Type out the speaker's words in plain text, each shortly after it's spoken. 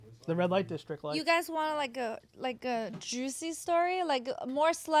The red light district. Like You guys want like a juicy story, like more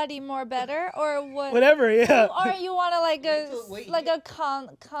slutty, more better, or what? whatever. Yeah. Or you want to like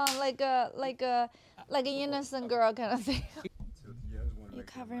a like an innocent girl kind of thing. You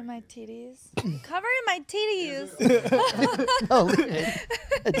covering my titties? Covering my titties. No, leave it.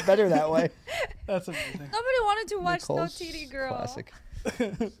 It's better that way. That's amazing. Nobody wanted to watch Nicole's no titty girl. Classic.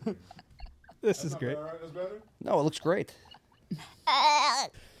 This is great. No, it looks great.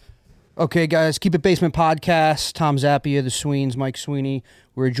 Okay, guys, Keep It Basement podcast. Tom Zappia, the Sweens, Mike Sweeney.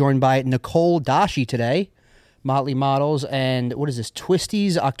 We're joined by Nicole Dashi today, Motley Models, and what is this?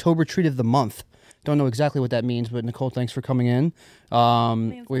 Twisties October Treat of the Month. Don't know exactly what that means, but Nicole, thanks for coming in.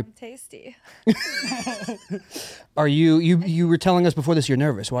 Means I'm tasty. Are you were telling us before this you're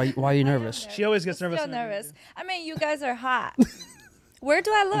nervous. Why are you nervous? She always gets nervous. So nervous. I mean, you guys are hot. Where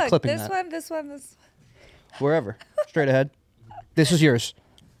do I look? clipping This that. one, this one, this. Wherever. Straight ahead. This is yours.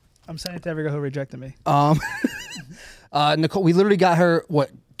 I'm sending it to every girl who rejected me. Nicole, we literally got her,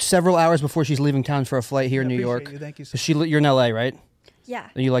 several hours before she's leaving town for a flight here in New appreciate York. you. Thank you so You're in LA, right? Yeah.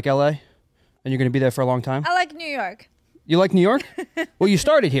 And you like LA? And you're going to be there for a long time? I like New York. You like New York? Well, you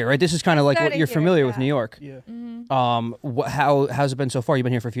started here, right? This is kind of like what started you're here, familiar with yeah. New York. Yeah. How's it been so far? You've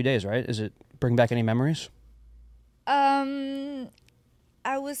been here for a few days, right? Does it bring back any memories?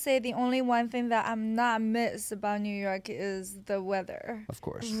 I would say the only one thing that I'm not miss about New York is the weather. Of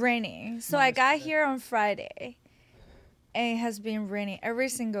course. Raining. So I got here on Friday, and it has been raining every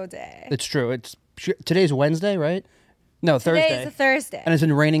single day. It's true. Today's Wednesday, right? No, Thursday. Today is a Thursday. And it's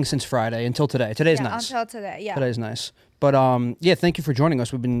been raining since Friday until today. Today's yeah, nice. until today. Yeah. Today's nice. But yeah, thank you for joining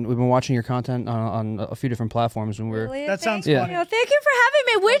us. We've been watching your content on a few different platforms, and we're Really? That sounds Thank funny. you. Thank you for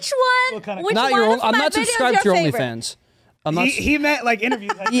having me. Which one? What kind of- Which not one your own. of I'm my not videos is subscribed to your your favorite? OnlyFans. I'm not. He meant like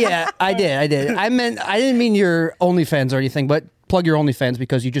interviews. Yeah, I did. I didn't mean your OnlyFans or anything, but plug your OnlyFans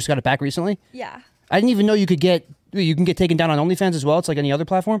because you just got it back recently. Yeah. I didn't even know you can get taken down on OnlyFans as well. It's like any other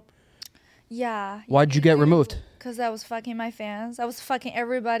platform. Yeah. Why'd you get removed? Because I was fucking my fans. I was fucking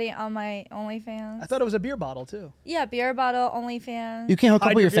everybody on my OnlyFans. I thought it was a beer bottle too. Yeah, beer bottle, OnlyFans. You can't hook up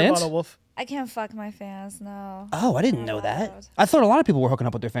Hide with your beer fans. bottle, Wolf. I can't fuck my fans, no. Oh, I didn't know Not that. allowed. I thought a lot of people were hooking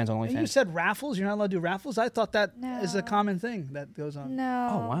up with their fans on And you OnlyFans. said raffles. You're not allowed to do raffles. I thought that is a No. common thing that goes on. No.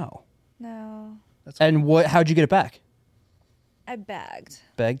 Oh wow. No. And how'd you get it back? I begged.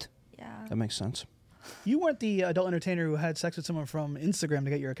 Begged. Yeah. That makes sense. You weren't the adult entertainer who had sex with someone from Instagram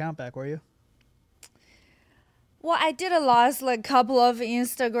to get your account back, were you? Well, I did a lost like couple of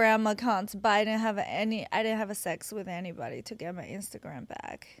Instagram accounts, but I didn't have a sex with anybody to get my Instagram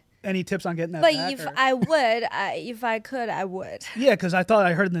back. Any tips on getting that But back? if or- I would, if I could, I would. Yeah, because I thought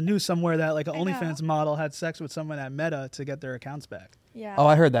I heard in the news somewhere that like an I know. OnlyFans model had sex with someone at Meta to get their accounts back. Yeah. Oh,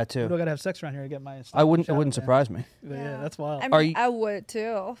 I heard that I do too. I gotta have sex around here to get my? It shout wouldn't out, man. surprise me. But yeah, that's wild. I Are mean, you- I would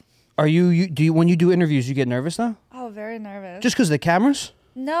too. Are you do you when you do interviews you get nervous though? Oh, very nervous. Just because of the cameras?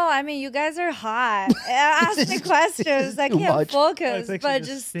 No, I mean, you guys are hot. Ask me questions. I too can't much. I focus, think but she's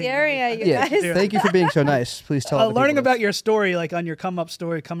just just being staring at you Yeah. guys. Thank you for being so nice. Please tell. other Learning people about this. your story, like on your come up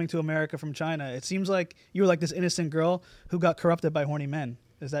story, coming to America from China, it seems like you were like this innocent girl who got corrupted by horny men.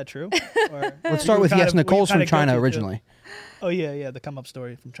 Is that true? Or Let's start with yes. Nicole's from China originally. Oh yeah, the come up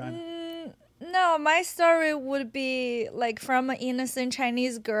story from China. No, my story would be like from an innocent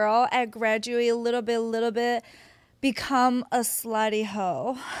Chinese girl. I graduate a little bit, become a slutty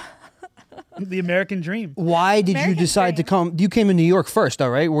hoe. The American dream. Why did you American decide to dream. come? You came in New York first, though,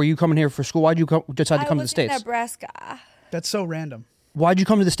 right? Were you coming here for school? Why'd you decide to I come to the was in States? Nebraska. That's so random. Why'd you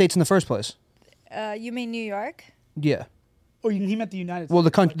come to the States in the first place? You mean New York? Yeah. Oh, he meant the United States. Well,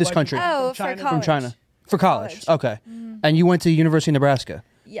 the country, Like, this why country. did you- Oh, from for China? college. From China. For college. College. Okay. And you went to University of Nebraska,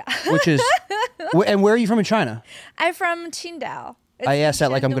 Yeah. which is, and where are you from in China? I'm from Qingdao. It's I in asked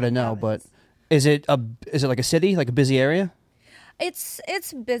that like I'm Shandong going to know, but province. is it like a city, like a busy area?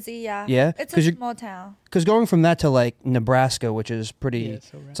 It's busy, yeah. Yeah? It's 'Cause a you- small town. Because going from that to like Nebraska, which is pretty, Yeah, it's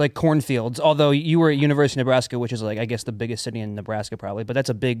so random. it's like cornfields. Although you were at University of Nebraska, which is like I guess the biggest city in Nebraska probably, but that's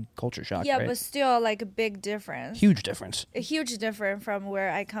a big culture shock, Yeah, right? but still like a big difference. Huge difference. A huge difference from where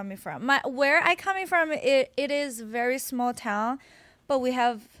I coming from. Where I coming from, it is very small town, but we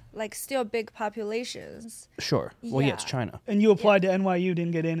have like still big populations. Sure. Well, yeah, it's Yeah. China. And you applied to NYU,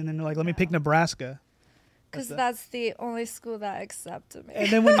 didn't get in, and then they're like, let me pick Nebraska. Because that's the only school that accepted me. And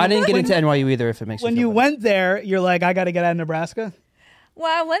then when I didn't get into NYU either. If it makes when you you feel better. went there, you're like, I got to get out of Nebraska.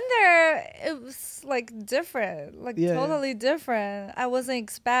 When I went there, it was like different, like Yeah. totally different. I wasn't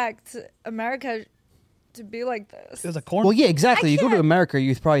expect America to be like this. It was a corn. Well, yeah, exactly. I You go to can't- America,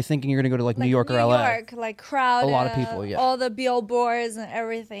 you're probably thinking you're going to go to like New York or LA. York, like crowded. A lot of people, yeah. All the billboards and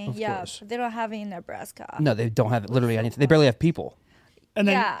everything. Of yeah, course. but they don't have it in Nebraska. No, they don't have literally anything. They barely have people. And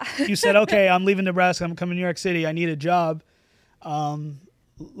then Yeah. you said, okay, I'm leaving Nebraska. I'm coming to New York City. I need a job.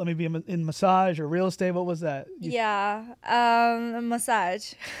 Let me be in massage or real estate. What was that? Yeah.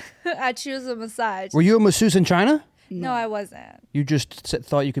 Massage. I choose a massage. Were you a masseuse in China? No, I wasn't. You just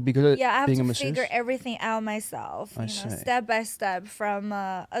thought you could be good Yeah, I at have being a to masseuse? figure everything out myself. I You know, see. step by step. From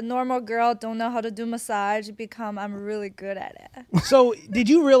a normal girl, don't know how to do massage, become I'm really good at it. So did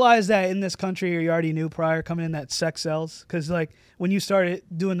you realize that in this country, or you already knew prior coming in, that sex sells? Because like when you started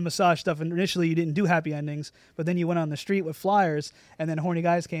doing the massage stuff, and initially you didn't do happy endings, but then you went on the street with flyers, and then horny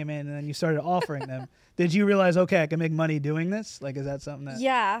guys came in, and then you started offering them. Did you realize, okay, I can make money doing this? Like, is that something that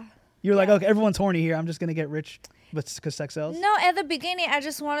Yeah. you're like, okay, everyone's horny here. I'm just gonna get rich, but because sex sells. No, at the beginning, I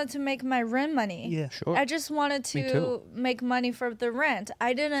just wanted to make my rent money. Yeah. Sure. I just wanted Me to too. make money for the rent.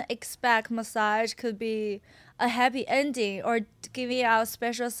 I didn't expect massage could be a happy ending or giving out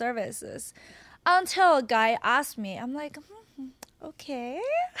special services until a guy asked me. I'm like, okay.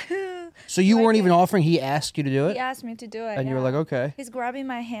 So you Like weren't it. even offering, he asked you to do it? He asked me to do it. And you were yeah. like, okay. He's grabbing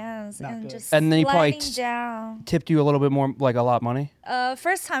my hands Not and good. just And then he probably sliding down. Tipped you a little bit more, like a lot of money?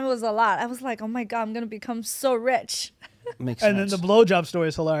 First time it was a lot. I was like, oh my God, I'm going to become so rich. Makes And sense. then the blowjob story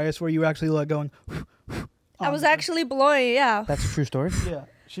is hilarious, where you actually like going. I was actually blowing, yeah. That's a true story? Yeah.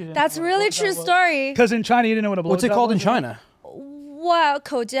 That's really true story. Because in China, you didn't know what a blowjob What's it called in was? China? Wow,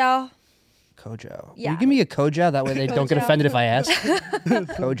 口交. Kojiao. Will Yeah. you give me a Kojiao? That way they don't get Kojiao. offended if I ask. Kojiao.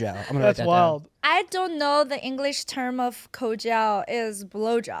 I'm going to write That's that wild. I don't know the English term of 口交 is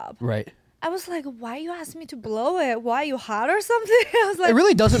blowjob. down. Right. I was like, why you ask me to blow it? Why, you hot or something? I was like, It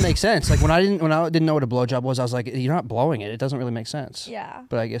really doesn't make sense. Like when I didn't know what a blowjob was, I was like, you're not blowing it. It doesn't really make sense. yeah,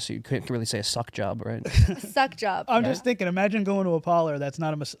 But I guess you couldn't really say a suck job, right? suck job. I'm just thinking, imagine going to a parlor that's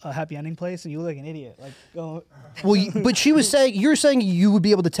not a happy ending place, and you look like an idiot. Like, go. Well, but she was saying, you're saying you would be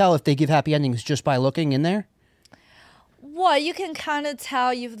able to tell if they give happy endings just by looking in there? Well, you can kind of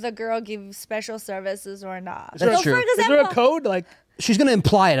tell if the girl gives special services or not. That's so true. for Is example, there a code? Like, She's going to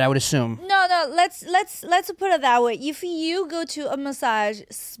imply it, I would assume. No, let's put it that way. If you go to a massage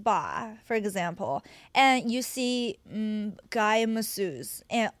spa, for example, and you see guy masseuse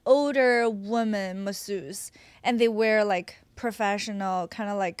and older woman masseuse, and they wear like professional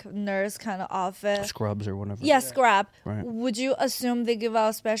kind of like nurse kind of outfit. Scrubs or whatever. Yeah, scrub. Right. Would you assume they give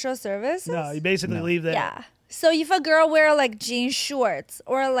out special services? no, you basically leave that. Yeah. So if a girl wear like jean shorts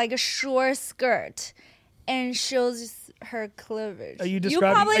or like a short skirt and shows her cleavage, Are you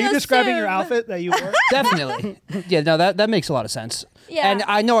probably describing your assume- outfit that you wore? Definitely. Yeah, no, that makes a lot of sense. Yeah. And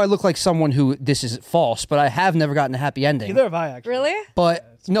I know I look like someone who this is false, but I have never gotten a happy ending. Neither have I, actually. Really?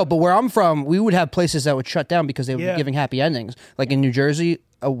 But no, but where I'm from, we would have places that would shut down because they would Yeah. be giving happy endings. Like in New Jersey,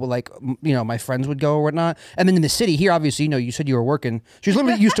 my friends would go or whatnot. And then in the city here, obviously, you said you were working. She was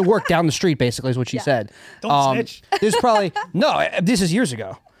literally used to work down the street, basically, is what she said. Don't snitch. There's probably this is years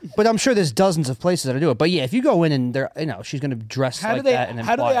ago. But I'm sure there's dozens of places that do it. But yeah, if you go in and she's gonna dress How like do they that and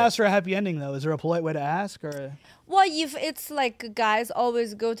how do imply they it. ask for a happy ending though? Is there a polite way to ask, or Well, if it's like guys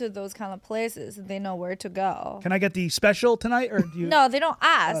always go to those kind of places, they know where to go. can I get the special tonight, or do you? No, they don't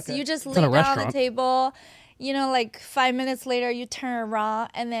ask. Okay. You just lay not a down on the restaurant. table. Like 5 minutes later, you turn around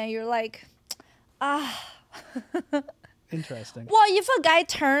and then you're like, Interesting. well, if a guy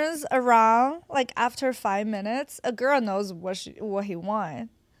turns around like after 5 minutes, a girl knows what he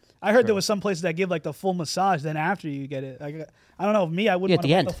wants. I heard there was some places that give like the full massage, then after you get it. Like, I don't know. Me, I wouldn't Yeah, at want the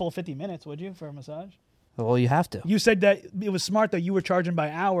to end. the full 50 minutes, would you, for a massage? Well, you have to. You said that it was smart that you were charging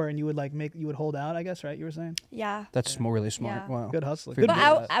by hour, and you would you would hold out. I guess, right? You were saying Yeah. That's really smart. Yeah. Wow. good hustling. Good Good.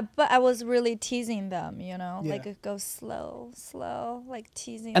 deal. But I was really teasing them, Yeah. like it goes slow, like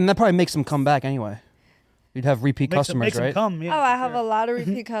teasing. And that probably makes them come back anyway. You'd have repeat customers, makes them right? come. Yeah, Oh, I have a lot of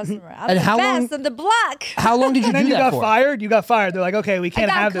repeat customers. I'm And the how long- best in the block. How long did you And then do you that got for? fired. You got fired. They're like, okay, we I can't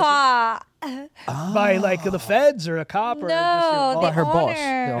got have this caught. by like the feds or a cop or just your No, boss. the her boss. owner. The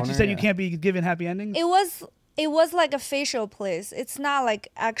And she owner, said you yeah. can't be giving happy endings. It was like a facial place. It's not like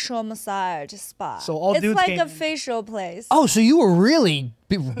actual massage spa. So all it's dudes like came a in. facial place. Oh, so you were really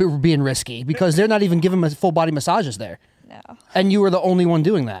being risky because they're not even giving full body massages there, No. and you were the only one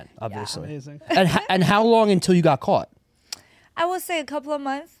doing that, obviously. Amazing. And how long until you got caught? I would say a couple of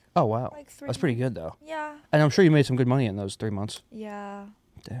months. Oh wow, Like 3 that's pretty good though. Yeah. And I'm sure you made some good money in those 3 months. Yeah.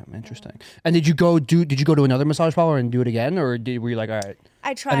 Damn, interesting. And did you go to another massage parlor and do it again, or were you like, all right?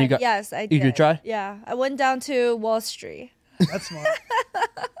 I tried. got- Yes, I did. You did try? Yeah. I went down to Wall Street. That's smart.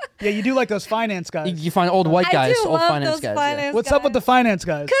 Yeah, you do like those finance guys. You find old white guys, I do old love finance those guys. finance What's up with the finance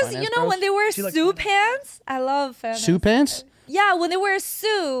guys? Because, Finance when bros? they wear She likes suit finance. pants, I love finance. Suit pants? Yeah, when they wear a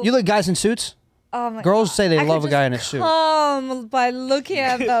suit. You like guys in suits? Oh my Girls God. say they I love could a guy in just a suit. come by looking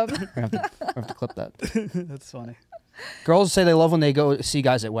at them. I have to clip that. That's funny. Girls say they love when they go see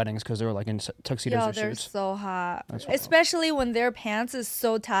guys at weddings because they're like in tuxedos Yo, or they're suits. so hot. That's wild. Especially when their pants is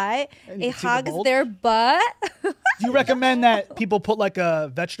so tight, And you it see the hugs bulge? their butt. Do you recommend that people put like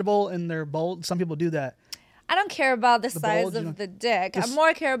a vegetable in their bowl? Some people do that. I don't care about the size bulge, you know? of the dick. I Just-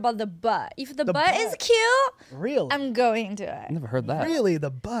 more care about the butt. If the, The butt is butt. cute, Really? I'm going to it. I never heard that. Really, the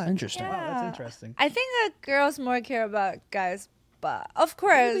butt. Interesting. Wow, that's Yeah. interesting. I think that girls more care about guys' butt. Of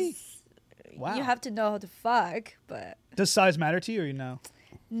course, Really? Wow. you have to know how to fuck, but Does size matter to you or you know?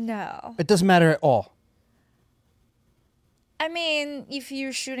 no. It doesn't matter at all. I mean, if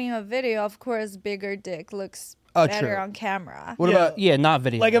you're shooting a video, of course, bigger dick looks Oh, better true. on camera. What about not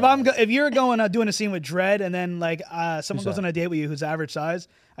video? Like if you're going doing a scene with Dredd and then like someone goes that? on a date with you who's average size,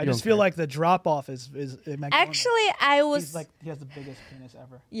 I You just don't feel care. like the drop off is it makes Actually, I was he's like he has the biggest penis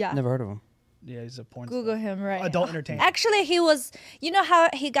ever. yeah. Never heard of him. Yeah, he's a porn Google star. him right Adult now. entertainment. Actually, he was. You know how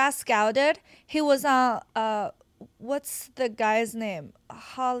he got scouted? He was on. What's the guy's name?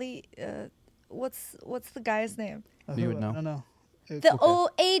 Holly. What's the guy's name? You would I know. don't know. The old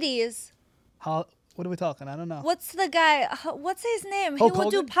 80s. What are we talking? I don't know. What's the guy? What's his name? Hulk he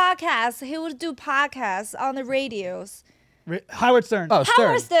would do Hogan? podcasts. He would do podcasts on the radios. Howard Stern. Oh, Stern.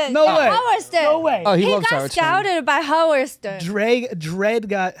 Howard Stern. No yeah, way. Howard Stern. No way. Oh, he He loves got Howard Stern. scouted by Howard Stern. Dredd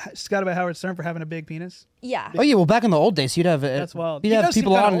got scouted by Howard Stern for having a big penis. Yeah. Oh yeah, well back in the old days, you'd have That's wild. You'd He have does seem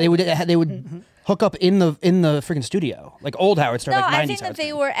people kinda on. And they would hook up in the freaking studio, like old Howard Stern, No, like 90s I think that Howard they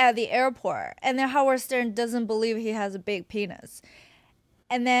Stern. were at the airport, and then Howard Stern doesn't believe he has a big penis.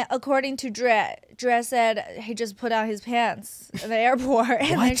 And then, according to Dredd said he just put out his pants in the airport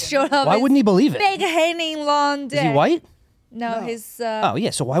and then showed up. Why his wouldn't he believe it? big hanging long dick? Is he white? No, he's. Oh yeah,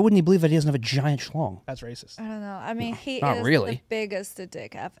 so why wouldn't he believe that he doesn't have a giant schlong? That's racist. I don't know. I mean, he Not is really. the biggest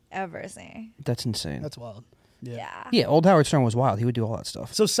dick I've ever seen. That's insane. That's wild. Yeah. Yeah, old Howard Stern was wild. He would do all that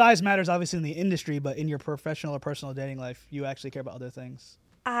stuff. So size matters obviously in the industry, but in your professional or personal dating life, you actually care about other things.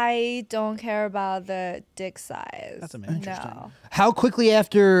 I don't care about the dick size. That's amazing. No. How quickly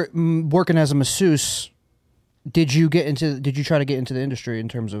after working as a masseuse did you try to get into the industry in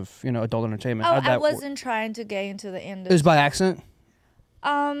terms of adult entertainment? Oh, How'd I that work? wasn't trying to get into the It industry. was by accident.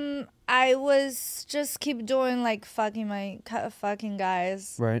 I was just keep doing like fucking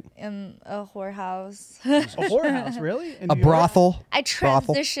guys Right. in a whorehouse. A whorehouse, really? In A New York? brothel. I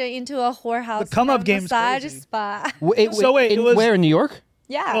Brothel. transitioned into a whorehouse. The come-up from game's massage crazy. spa. So wait, it was- where in New York?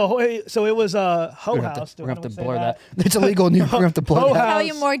 Yeah. Oh, wait, so it was a hoe We're gonna house. have to Say blur that. It's illegal in New York. We're gonna have to blur Ho that. house. Tell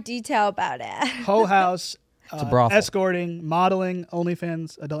you more detail about it. Hoe house. a brothel. Escorting, modeling,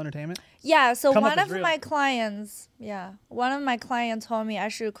 OnlyFans, adult entertainment. Yeah, so Come up one is of real. my clients told me I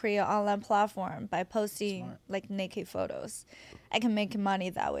should create an online platform by posting like naked photos. I can make money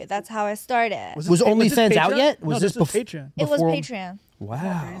that way. That's how I started. Was this OnlyFans out Patreon? yet? No, Was this this was bef- Patreon. It was before- Patreon.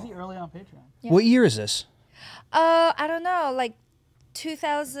 Wow. Crazy early on Patreon. Yeah. What year is this? I don't know, like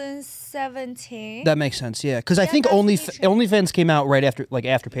 2017. That makes sense. Yeah, because I Yeah, think that's OnlyFans Patreon. came out right after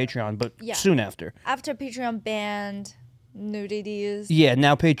Patreon, but Yeah. soon after. After Patreon banned nudities. Yeah,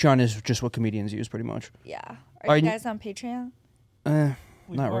 now Patreon is just what comedians use, pretty much. Yeah. Are Are you you- guys on Patreon?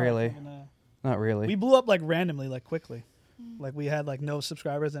 Not really. Not really. We blew up like randomly, like quickly. Like we had like no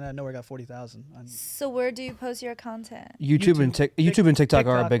subscribers, and I know we got 40,000. So where do you post your content? YouTube and YouTube and TikTok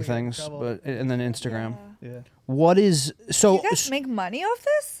are our TikTok, big we get in things, trouble. but and then Instagram. Yeah. Yeah. What is so? You guys make money off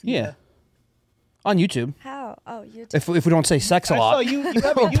this? Yeah, on YouTube. How? Oh, YouTube. If we don't say sex a I saw lot, you have a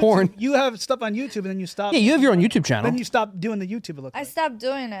or YouTube, porn. You have stuff on YouTube, and then you stop. Yeah, you have your own YouTube channel. Then you stop doing the YouTube. It looks I like. stopped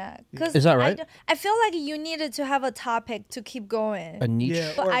doing it because Is that right? I feel like you needed to have a topic to keep going, a niche.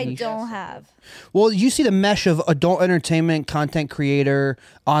 Yeah, but or I niche. don't have. Well, you see the mesh of adult entertainment, content creator,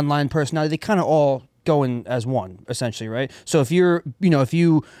 online personality. They kind of all go in as one, essentially, right? So if if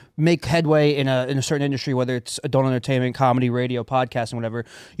you make headway in a certain industry, whether it's adult entertainment, comedy, radio, podcasting, whatever,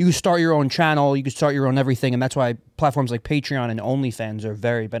 you can start your own channel, you can start your own everything, and that's why platforms like Patreon and OnlyFans are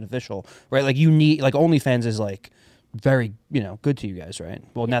very beneficial, right? Like OnlyFans is like very good to you guys, right?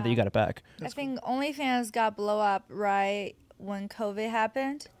 Well, now that Yeah. you got it back, I think OnlyFans got blow up right when COVID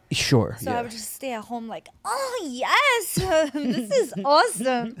happened. sure. So yeah. I would just stay at home like, oh yes, this is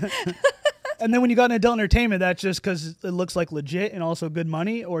awesome. And then when you got in adult entertainment, that's just because it looks like legit and also good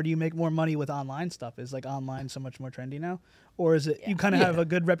money, or do you make more money with online stuff? Is like online so much more trendy now, or is it you kind of have a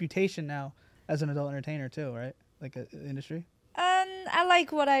good reputation now as an adult entertainer too, right? Like industry. I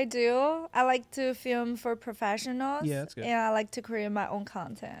like what I do. I like to film for professionals. Yeah, that's good. And I like to create my own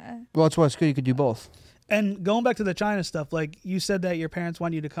content. Well, that's why it's good. You could do both. And going back to the China stuff, like you said that your parents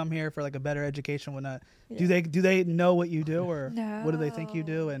want you to come here for like a better education, whatnot. Yeah. Do they know what you do, or No. what do they think you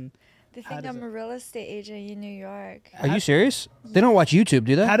do? And They How think does I'm a real estate agent in New York. Are you serious? They don't watch YouTube,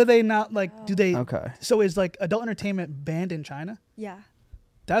 do they? How do they not like? Do they? Okay. So is like adult entertainment banned in China? Yeah.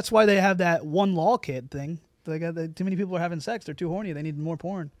 That's why they have that one law kid thing. They got too many people are having sex. They're too horny. They need more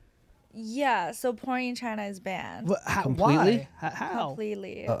porn. Yeah, so porn in China is banned. Completely? Why? How?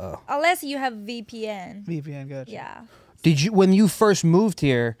 Completely. Uh-oh. Unless you have VPN. VPN, gotcha. Yeah. Did you when you first moved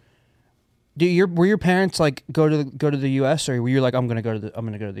here? Were your parents like go to the U.S. or were you like I'm gonna go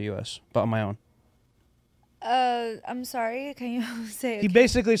to the U.S. but on my own? I'm sorry. Can you say it? He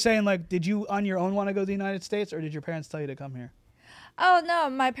basically saying like, did you on your own want to go to the United States, or did your parents tell you to come here? Oh no,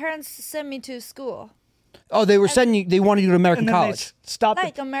 my parents sent me to school. Oh, they were sending you. They wanted you to American And then college. they stopped.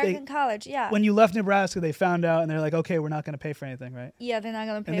 Like American college, yeah. When you left Nebraska, they found out and they're like, okay, we're not going to pay for anything, right? Yeah, they're not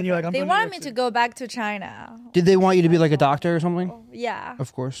gonna pay. then you're for like, it. I'm They going to New wanted York me to City. go back to China. Did they want you to be like a doctor or something? Yeah,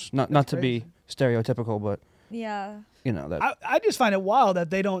 Of course, not to be stereotypical, but yeah. you know that. I just find it wild that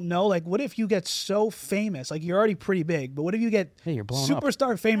they don't know. Like, what if you get so famous? Like, you're already pretty big, but what if you get Hey, you're blowing up.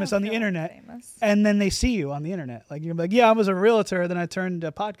 superstar famous I on don't the feel internet, famous. and then they see you on the internet? Like, you're like, yeah, I was a realtor, then I turned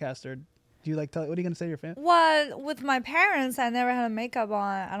a podcaster. Do you like tell? What are you gonna say to your fan? Well, with my parents, I never had makeup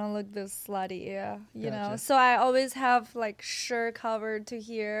on. I don't look this slutty, you know. Gotcha. So I always have like shirt covered to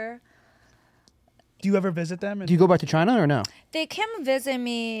here. Do you ever visit them? And Do you go back to China or no? They came visit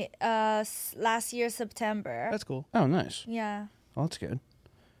me last year September. That's cool. Oh, nice. Yeah. Well, that's good.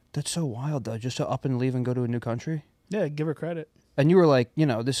 That's so wild though, just to up and leave and go to a new country. Yeah, give her credit. And you were like, you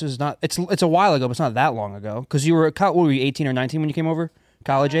know, this is not. It's a while ago, but it's not that long ago. Because you were, what were you, 18 or 19 when you came over?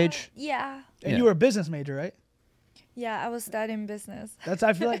 College age? Yeah. And Yeah. you were a business major, right? Yeah, I was studying business. That's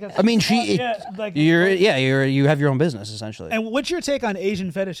I feel like. That's, I mean, you have your own business essentially. And what's your take on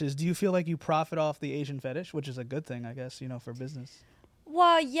Asian fetishes? Do you feel like you profit off the Asian fetish, which is a good thing, I guess, you know, for business?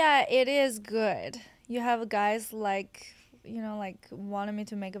 Well, yeah, it is good. You have guys like, you know, like wanted me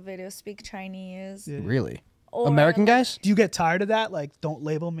to make a video, speak Chinese. Yeah. Really? Or, American like- guys? Do you get tired of that? Like, don't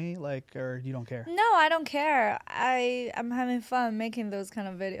label me, like, or you don't care? No, I don't care. I'm having fun making those kind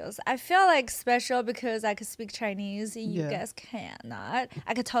of videos. I feel like special because I could speak Chinese and you Yeah. guys cannot.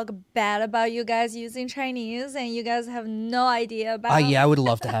 I could talk bad about you guys using Chinese and you guys have no idea about Yeah, I would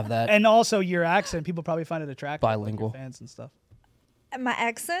love to have that. And also your accent, people probably find it attractive. like, your Bilingual. fans and stuff. my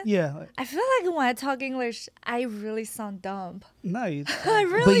accent. Yeah. Like, I feel like when I talk English, I really sound dumb. no, you, I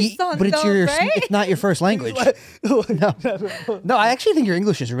really sound but it's dumb, your, right? it's not your first language. No, I actually think your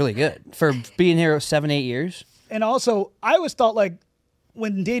English is really good for being here 7-8 years. And also, I always thought, like,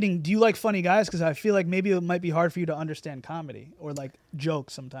 when dating, do you like funny guys? Because I feel like maybe it might be hard for you to understand comedy or, like,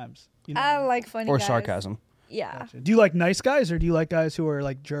 jokes sometimes. You know? I like funny Or guys. sarcasm. Yeah. Do you like nice guys or do you like guys who are,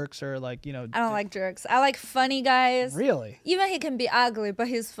 like, jerks or, like, you know? I don't like jerks. I like funny guys. Really? Even he can be ugly, but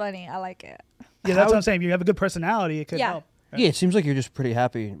he's funny. I like it. Yeah, that's what I'm saying. If you have a good personality, it could Yeah. help. Yeah, it seems like you're just pretty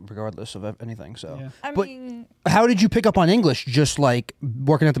happy regardless of anything. So, Yeah. I But- mean, how did you pick up on English? Just like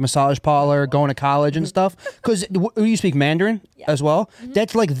working at the massage parlor, going to college and stuff? Because you speak Mandarin as well.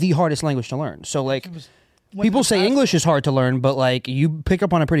 That's like the hardest language to learn. So like When people say Nebraska- English is hard to learn, but like you pick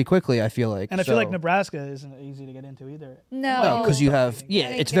up on it pretty quickly. I feel like, And I feel like So- Nebraska isn't easy to get into either. no. because you have I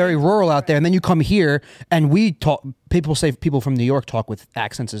it's think very it's rural out there, and then you come here and we talk. People say people from New York talk with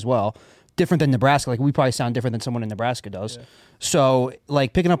accents as well, different than Nebraska. Like we probably sound different than someone in Nebraska does. Yeah. So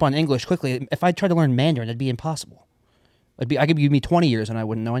like picking up on English quickly. If I tried to learn Mandarin, it'd be impossible. I could give me 20 years and I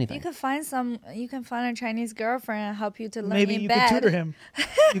wouldn't know anything. You can find You can find a Chinese girlfriend and help you to learn Maybe in you bed. could tutor him.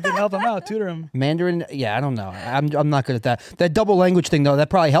 You could help him out, tutor him. Mandarin, yeah, I don't know. I'm not good at that. That double language thing though, that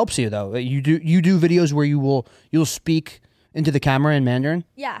probably helps you though. You do videos where you'll speak into the camera in Mandarin.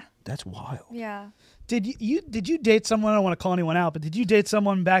 Yeah. That's wild. Yeah. Did you date someone? I don't want to call anyone out, but did you date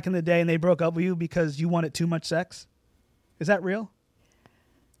someone back in the day and they broke up with you because you wanted too much sex? Is that real?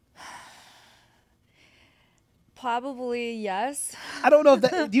 Probably yes. I don't know if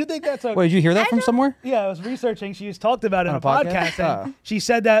that. Do you think that's a? Wait, did you hear that from somewhere? Yeah, I was researching. She just talked about it On on a a podcast? podcast. And Oh. she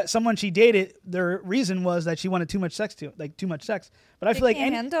said that someone she dated, their reason was that she wanted too much sex, too much sex. But I They feel like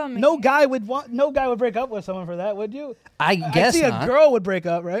can't handle me. no guy would break up with someone for that, would you? I guess I see not. a girl would break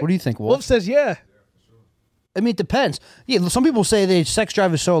up, right? What do you think, Wolf? Wolf says yeah. I mean, it depends. Yeah, some people say their sex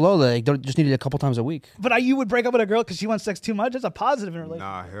drive is so low that they don't just need it a couple times a week. But you would break up with a girl because she wants sex too much? That's a positive in a relationship.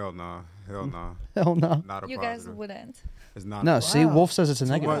 Nah, hell nah. Hell nah. Hell no. Not a You guys positive. wouldn't. It's not. No, a see, Wow. Wolf says it's a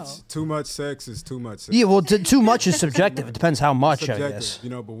too negative. much. Too much sex is too much. Sex. Yeah, well, too much is subjective. It depends how much, I Subjective, guess. you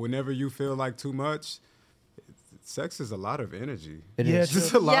know. But whenever you feel like too much, sex is a lot of energy. It Yeah, is. true.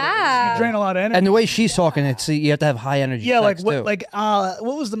 It's a lot. Yeah. Drain a lot of energy. And the way she's talking, you have to have high energy. yeah, like sex, what? too. Like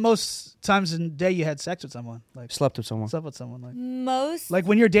what was the most times in a day you had sex with someone? Like Slept with someone. slept with someone? Most Like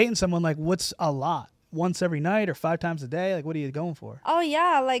when you're dating someone, like what's a lot? once every night or 5 times a day? Like, what are you going for? Oh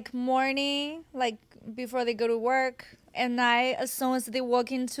yeah, like morning, like before they go to work. At night, as soon as they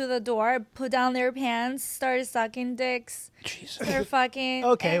walk into the door, put down their pants, start sucking dicks. Jesus. They're fucking.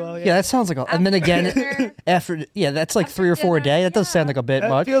 Okay, and well, Yeah, that sounds like a. And then again, dinner- after that's like After 3 or 4 a dinner, day. That does sound yeah. like a bit that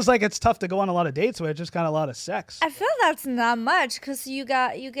much. feels like it's tough to go on a lot of dates with. Just kind of a lot of sex. I feel that's not much because you're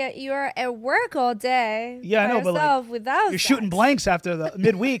at work all day. Yeah, I by know, but, like, yourself without You're shooting sex. blanks after the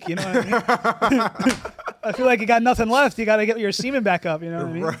midweek. You know what I mean? I feel like you got nothing left. You got to get your semen back up. You know what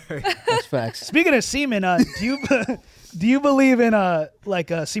I mean? Right. That's facts. Speaking of semen, do you believe in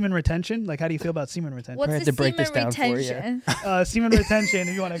semen retention? Like, how do you feel about semen retention? What's I had the to break this semen down for you. retention? Semen retention,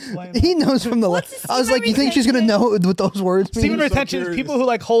 if you want to explain. He knows from the. What's the I was semen like, you think she's gonna know what those words mean? Semen so retention is curious. people who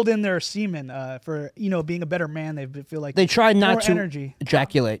like hold in their semen for being a better man. They feel like They try not more to energy.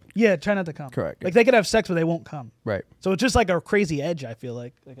 ejaculate. Yeah, try not to come. Correct. Like they could have sex, but they won't come. Right. So it's just like a crazy edge. I feel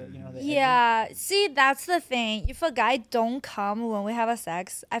like the edge. Yeah, see, that's the thing. If a guy don't come when we have a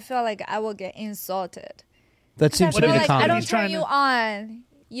sex, I feel like I will get insulted. That seems I to feel be the like I common. don't He's trying turn you to- on.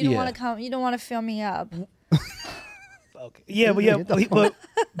 You don't Yeah. want to come. You don't want to fill me up. Okay. Yeah,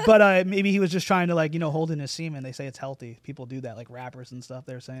 but maybe he was just trying to hold in his semen. They say it's healthy. People do that, like rappers and stuff.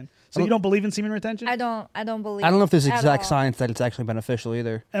 They're saying. So you don't believe in semen retention? I don't believe. I don't know if there's at exact all. science that it's actually beneficial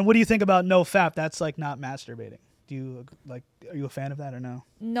either. And what do you think about no fap? That's like not masturbating. Do you Are you a fan of that or no?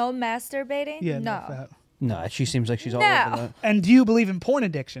 No masturbating. Yeah, no. fap. No, she seems like she's all No. over that. And do you believe in porn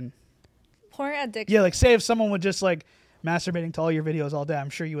addiction? Porn addiction. Yeah, like say if someone would just like masturbating to all your videos all day, I'm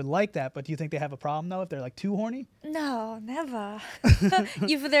sure you would like that. But do you think they have a problem though if they're like too horny? No, never.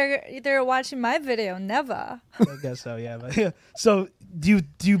 If they're watching my video, never. I guess so. Yeah, but yeah. So do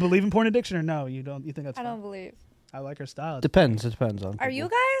you believe in porn addiction or no? You don't? You think that's? I fine? don't believe. I like her style. It depends on. Are you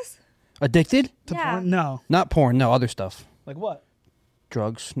guys? addicted? To Yeah. porn? No. Not porn. No, other stuff. Like what?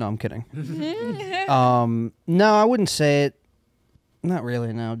 Drugs. No, I'm kidding. No, I wouldn't say it. Not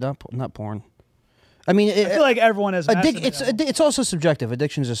really. No, not porn. I mean, I feel like everyone has. it's also subjective.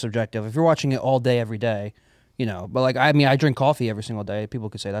 Addictions are subjective. If you're watching it all day, every day, But like, I mean, I drink coffee every single day. People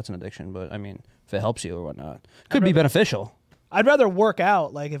could say that's an addiction, but I mean, if it helps you or whatnot, could be beneficial. I'd rather work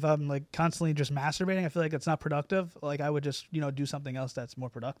out. Like if I'm like constantly just masturbating, I feel like it's not productive. Like I would just do something else that's more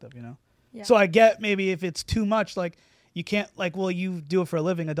productive. Yeah. So I get maybe if it's too much, like you can't you do it for a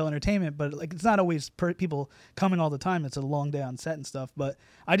living, adult entertainment, but like it's not always people coming all the time. It's a long day on set and stuff. But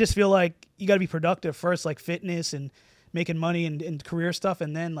I just feel like you got to be productive first, like fitness and making money and career stuff,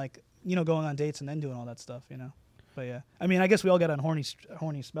 and then like going on dates and then doing all that stuff. But yeah, I mean, I guess we all get on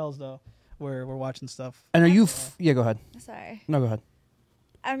horny spells though, where we're watching stuff. And are you? Yeah, go ahead. Sorry. No, go ahead.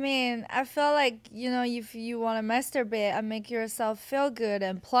 I mean, I feel like, if you want to masturbate and make yourself feel good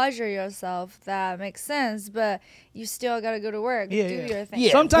and pleasure yourself, that makes sense. But you still got to go to work, Yeah, do yeah. your thing.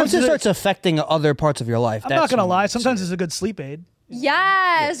 Yeah. Sometimes once it it's- starts affecting other parts of your life, I'm that's not gonna when lie. you Sometimes see it's a good sleep aid.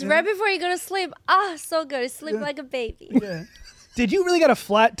 Yes, right before you go to sleep. Ah, so good. Sleep like a baby. Yeah. Did you really get a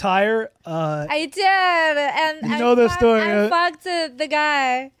flat tire? I did, and You know the story, I huh? fucked the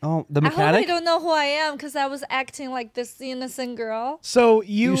guy. it. Oh, the I hope mechanic. he don't know who I am because I was acting like this innocent girl. So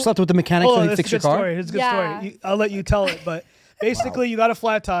You slept with the mechanic so Oh, he that's fixed a your good car. story. It's a good Yeah. story. I'll let you tell it. But basically, you got a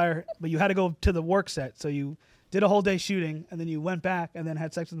flat tire, but you had to go to the work set. So you did a whole day shooting, and then you went back and then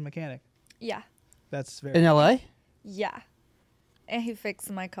had sex with the mechanic. Yeah, That's very. In L.A. yeah, and he fixed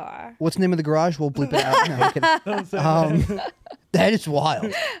my car. What's the name of the garage? We'll bleep it out. No, I'm kidding. Don't say that. That is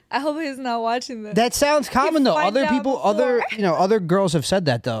wild. I hope he's not watching this. That sounds common though. find Other out people, before. other girls have said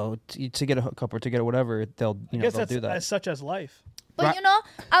that though. To get a hookup or to get a whatever, they'll I guess they'll that's do that. as such as life. But Right.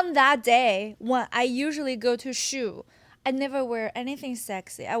 on that day when I usually go to shoot, I never wear anything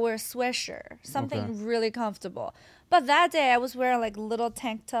sexy. I wear a sweatshirt, something Okay. really comfortable. But that day I was wearing like little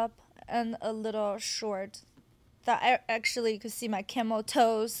tank top and a little short that I actually could see my camel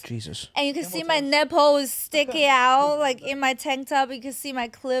toes. Jesus. And you can see my nipples sticking out like in my tank top. You can see my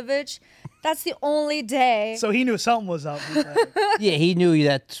cleavage. That's the only day. So he knew something was up. Yeah, he knew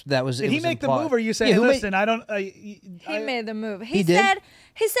that was. Did it he was make the implied. move, or you say, Yeah, hey, who made- listen, I don't. He made the move. He did?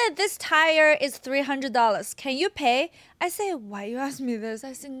 He said this tire is $300. Can you pay? I said, why you ask me this?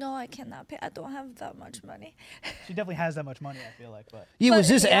 I said, no, I cannot pay. I don't have that much money. She definitely has that much money. I feel like, but Yeah, But was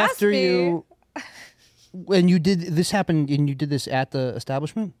this he asked after me. you? When you did this happened, and you did this at the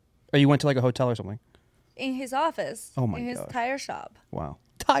establishment, or you went to like a hotel or something? In his office. Oh my in his gosh. tire shop. Wow.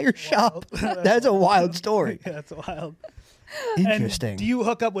 Tire shop. That's a wild story. yeah, that's wild. Interesting. And do you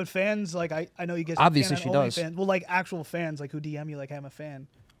hook up with fans? Like I know you guys. Obviously she does. Fans. Well, like actual fans, like who DM you, like, hey, I'm a fan.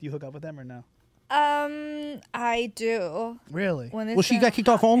 Do you hook up with them or no? I do. Really? When they Well, she send got kicked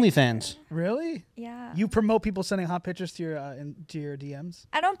off hot OnlyFans. Really? Yeah. You promote people sending hot pictures to your DMs?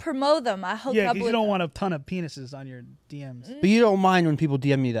 I don't promote them. I hook Yeah, up because with you don't them. want a ton of penises on your DMs. But you don't mind when people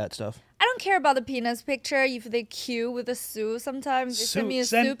DM you that stuff. I don't care about the penis picture. If they cute with a Sue, sometimes they send me a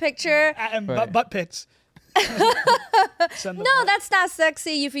Send- Sue picture. And Right. butt pics. Send the No, butt. that's not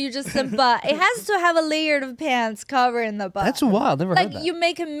sexy if you just send butt. It has to have a layer of pants covering the butt. That's wild. Never like heard that. you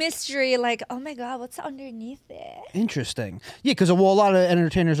make a mystery, like, oh my god, what's underneath it? Interesting. Yeah, because well, a lot of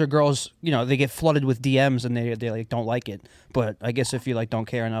entertainers or girls, they get flooded with DMs and they like don't like it. But I guess if you like don't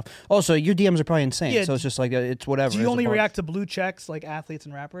care enough. Also, your DMs are probably insane. Yeah, So it's just like it's whatever. Do you It's a only bunch. react to blue checks like athletes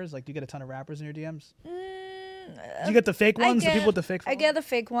and rappers? Like, do you get a ton of rappers in your DMs? Do Mm, you get the fake I ones? The get- people with the fake. I get the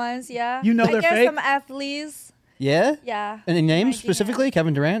fake ones, yeah. You know I they're get fake? some athletes, Yeah. yeah. Any names My DM. specifically?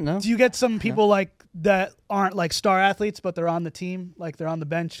 Kevin Durant? No. Do you get some people like that aren't like star athletes, but they're on the team, like they're on the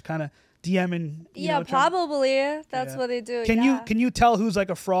bench, kind of DMing? Yeah, know, trying- probably. That's Yeah. what they do. Can yeah. you tell who's like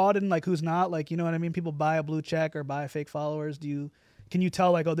a fraud and like who's not? Like, you know what I mean? People buy a blue check or buy fake followers. Can you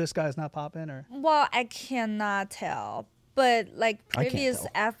tell like, oh, this guy's not popping or? Well, I cannot tell, but like I can't previous tell.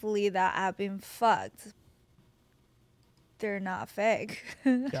 athlete that have been fucked, they're not fake.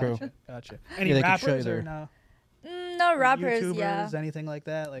 Gotcha. Gotcha. Any they could show you rappers or their- no? No rappers, YouTubers, yeah. anything like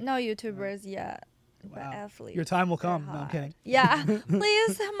that? Like, No YouTubers yet. But wow. athletes. Your time will they're come. No, I'm hot. kidding. Yeah.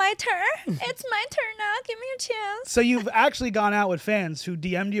 Please, my turn. It's my turn now. Give me a chance. So you've actually gone out with fans who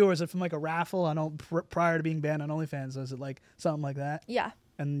DM'd you, or is it from like a raffle? I know prior to being banned on OnlyFans, was it like something like that? Yeah.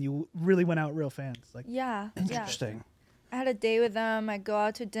 And you really went out with real fans, like Yeah. Yeah. Interesting. I had a date with them. I go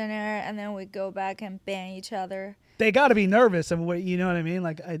out to dinner and then we go back and bang each other. they got to be nervous of what you know what I mean.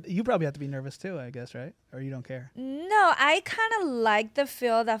 Like you probably have to be nervous too, I guess, right? Or you don't care. No, I kind of like the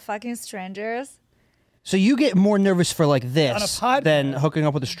feel that fucking strangers. So you get more nervous for like this On a podcast. than hooking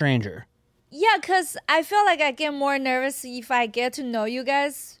up with a stranger. Yeah, because I feel like I get more nervous if I get to know you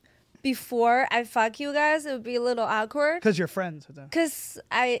guys before I fuck you guys. It would be a little awkward. Because you're friends with them. Because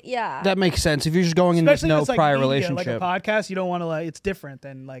yeah. That makes sense. If you're just going in Especially with if no it's like prior media, relationship. like a podcast. You don't want to like. It's different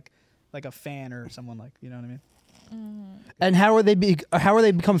than like a fan or someone like you know what I mean. And how are they become how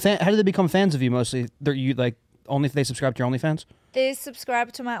do they become fans of you mostly? They're you like only if they subscribe to your OnlyFans? They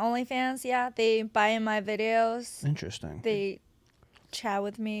subscribe to my OnlyFans. Yeah. They buy in my videos. Interesting. They chat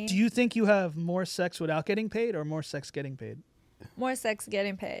with me. Do you think you have more sex without getting paid or more sex getting paid? More sex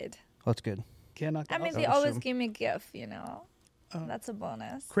getting paid. That's good. Can't knock I that mean, off. they would always assume. give me a gift, you know. Oh. That's a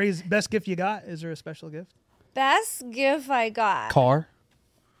bonus. Crazy best gift you got? Is there a special gift? Best gift I got. Car,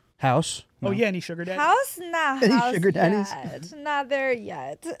 house. Oh No. yeah, any sugar daddy? House, not Any house sugar daddies? yet. Not there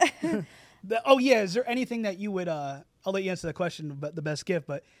yet. Oh yeah, is there anything that you would? I'll let you answer the question, but the best gift.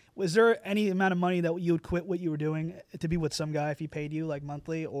 But was there any amount of money that you would quit what you were doing to be with some guy if he paid you like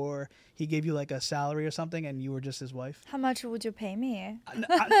monthly, or he gave you like a salary or something, and you were just his wife? How much would you pay me?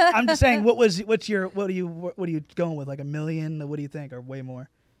 I'm just saying, what are you going with? Like $1 million? What do you think, or way more?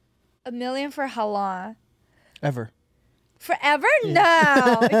 $1 million for how long? Ever. Forever?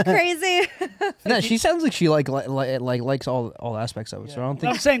 No. You crazy? No, she sounds like she likes all aspects of it. So I don't But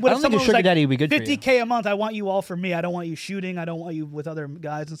think I'm saying, I what don't if think a someone was sugar like daddy would be good for you. $50K a month? I want you all for me. I don't want you shooting. I don't want you with other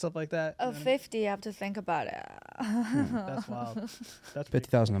guys and stuff like that. Oh, 50, I have to think about it. That's wild. That's pretty.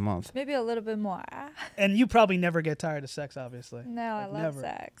 50,000 a month. Maybe a little bit more. And you probably never get tired of sex, obviously. No, I Like, love never.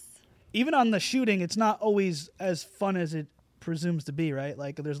 sex. Even on the shooting, it's not always as fun as it presumes to be, right?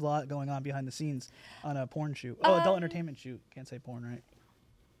 Like there's a lot going on behind the scenes on a porn shoot. Oh, adult entertainment shoot. Can't say porn, right?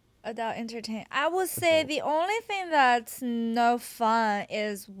 Adult entertain. I would say the only thing that's no fun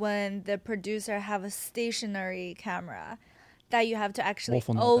is when the producer have a stationary camera that you have to actually Wolf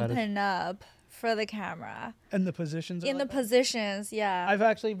will know what that is. open up for the camera. And the positions. are In the like that? positions, yeah. I've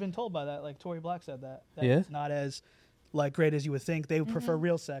actually been told by that. Like Tory Black said that. Yeah? It's not as like great as you would think. They would prefer Mm-hmm.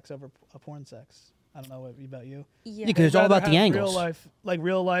 real sex over a porn sex. I don't know about you. yeah. Because it's all Rather about the have angles.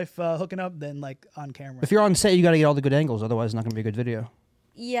 real life hooking up than like on camera. If you're on set, you got to get all the good angles. Otherwise, it's not going to be a good video.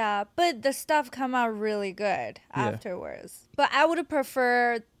 Yeah, but the stuff come out really good afterwards. But I would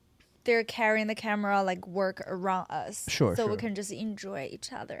prefer they're carrying the camera like work around us. Sure, So we sure. can just enjoy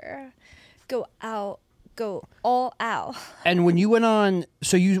each other. Go all out. And when you went on,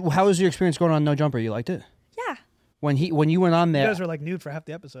 how was your experience going on No Jumper? You liked it? Yeah. When you went on you there, guys were like nude for half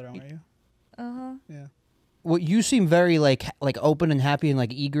the episode, aren't you? Uh-huh. Yeah. well, you seem very like open and happy and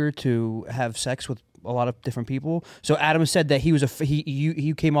like eager to have sex with a lot of different people. So Adam said that he was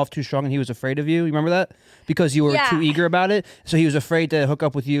he came off too strong and he was afraid of you. You remember that? Because you were Yeah. too eager about it. So he was afraid to hook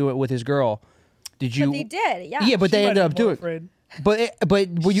up with you with his girl. Did you? But they did, yeah. Yeah, but She they might ended have up been more doing. afraid.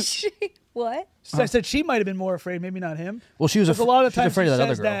 But were you? What? So I said she might have been more afraid, maybe not him. Well, she was Because a lot of she was times afraid he of that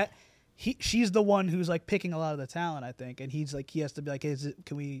other says girl. that she's the one who's like picking a lot of the talent, I think, and he's like he has to be like, hey,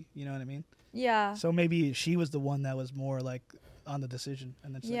 can we, you know what I mean? Yeah. So maybe she was the one that was more like on the decision,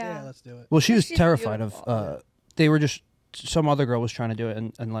 and then she's like, Yeah. yeah, let's do it. Well, she was She's terrified beautiful. of. They were just some other girl was trying to do it,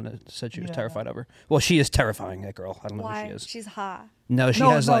 and Lena said she was Yeah. terrified of her. Well, she is terrifying. That girl. I don't know who Why? she is. She's hot. No, she no,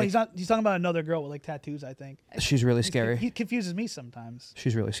 has no, like. he's not. He's talking about another girl with like tattoos, I think. She's really scary. He confuses me sometimes.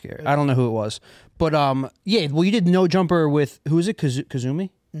 She's really scary. I don't know who it was, but yeah. Well, you did No Jumper with who is it? Kazumi.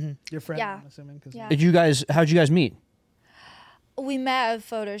 Your friend, Yeah. I'm assuming. 'Cause Yeah. Did you guys? How'd you guys meet? We met at a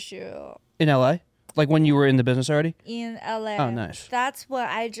photo shoot In L.A. Like when you were in the business already? in LA. Oh, nice. That's when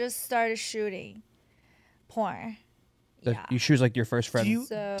I just started shooting porn. Yeah. She was like your first friend.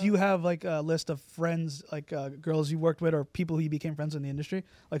 Do you have like a list of friends, like girls you worked with or people who you became friends in the industry?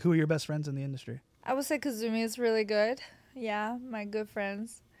 Like who are your best friends in the industry? I would say Kazumi is really good. Yeah, my good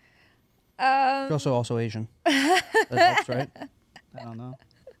friends. She's also Asian. That helps, right? I don't know.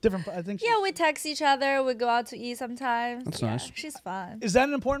 Different. I think. Yeah, we text each other. We go out to eat sometimes. That's Yeah, nice. She's fun. Is that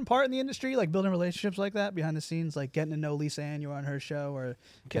an important part in the industry, like building relationships like that behind the scenes, like getting to know Lisa Ann, you were on her show, or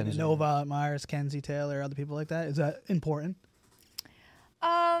getting Kenzie. to know Violet Myers, Kenzie Taylor, other people like that? Is that important?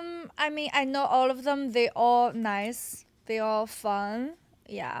 I mean, I know all of them. They all nice. They all fun.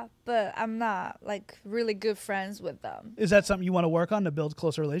 Yeah, but I'm not like really good friends with them. Is that something you want to work on to build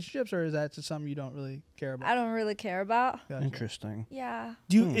closer relationships, or is that just something you don't really care about? I don't really care about. Gotcha. Interesting. Yeah.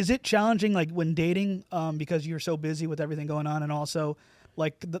 Do you, is it challenging like when dating because you're so busy with everything going on, and also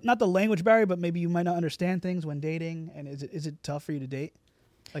like not the language barrier, but maybe you might not understand things when dating, and is it tough for you to date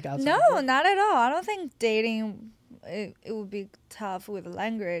like outside? No, of work? not at all. I don't think dating it would be tough with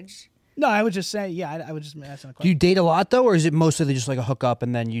language. No, I would just say I would just ask a Do question. you date a lot though, or is it mostly just like a hookup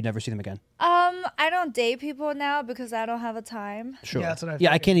and then you never see them again? I don't date people now because I don't have a time. Sure. Yeah, that's what I I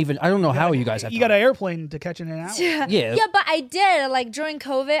figured. can't even. I don't know how you guys have. You got time. an airplane to catch in and out. Yeah. Yeah. Yeah, but I did. Like during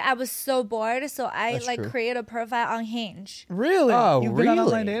COVID, I was so bored, so I That's like true. created a profile on Hinge. Really? Oh, You've been on really?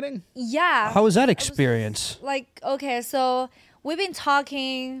 online dating? Yeah. How was that experience? Like, okay, so we've been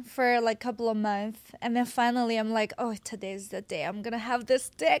talking for like a couple of months, and then finally I'm like, oh, today's the day I'm gonna have this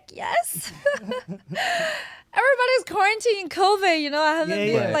dick. Yes. Everybody's quarantining COVID, you know. I haven't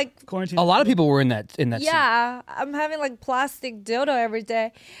been Right. like, Quarantine. A lot of people were in that. Scene. yeah, I'm having like plastic dildo every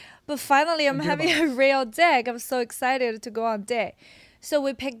day, but finally I'm having a real dick. I'm so excited to go on date. So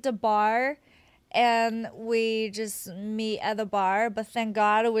we picked a bar. And we just meet at the bar, but thank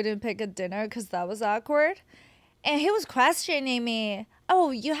God we didn't pick a dinner because that was awkward. And he was questioning me,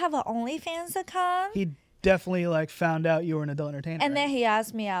 oh, you have an OnlyFans account? He definitely like found out you were an adult entertainer. And right? then he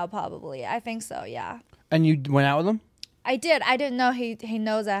asked me out probably. I think so, yeah. And you went out with them? I did. I didn't know he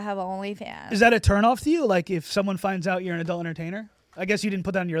knows I have an OnlyFans. Is that a turnoff to you? Like if someone finds out you're an adult entertainer? I guess you didn't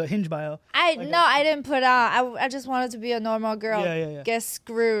put that in your Hinge bio. I didn't put on. I just wanted to be a normal girl. Yeah. Get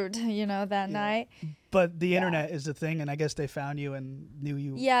screwed, that night. But the internet is the thing, and I guess they found you and knew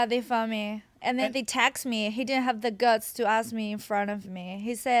you. Yeah, they found me. And then they text me. He didn't have the guts to ask me in front of me.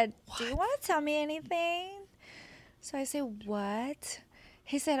 He said, do you want to tell me anything? So I said, what?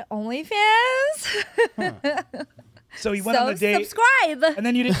 He said, OnlyFans? So you went on So the date, subscribe. and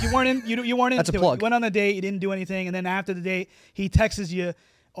then you weren't in. You weren't That's a into it. plug. You went on the date, you didn't do anything, and then after the date, he texts you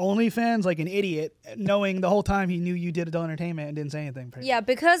OnlyFans like an idiot, knowing the whole time he knew you did adult entertainment and didn't say anything. Yeah,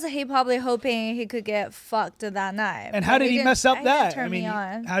 because he probably hoping he could get fucked that night. And how did he mess up that? Turn me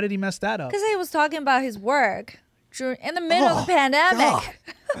on. how did he mess that up? Because he was talking about his work in the middle of the pandemic.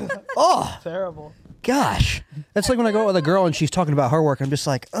 Oh, Terrible. gosh. That's like when I go out with a girl and she's talking about her work. I'm just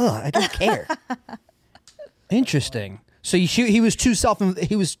like, ugh, I don't care. Interesting. So he was too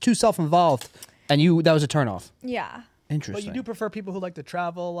self-involved, and that was a turnoff. Yeah. Interesting. But you do prefer people who like to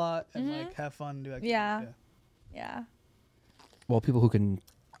travel a lot and like have fun and do activities. Yeah. Yeah. Well, people who can.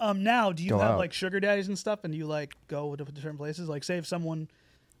 Now, do you Go have out. like sugar daddies and stuff, and you like go to different places? Like, say if someone,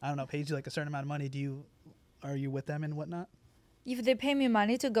 I don't know, pays you like a certain amount of money, are you with them and whatnot? If they pay me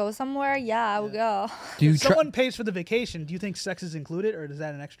money to go somewhere, yeah, I will go. Do you If someone pays for the vacation, do you think sex is included, or is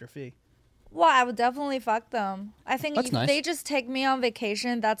that an extra fee? Well, I would definitely fuck them. I think That's if nice. they just take me on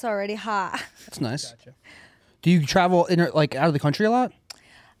vacation, that's already hot. That's nice. Gotcha. Do you travel like out of the country a lot?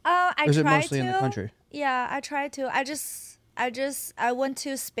 I Or is it try mostly to. in the country? Yeah, I try to. I went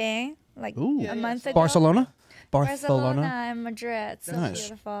to Spain like Ooh. a month ago. Barcelona? Barcelona and Madrid. So Nice.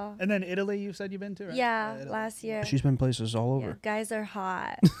 beautiful. And then Italy, you said you've been to, right? Yeah, Italy. last year. She's been places all Yeah, over. guys are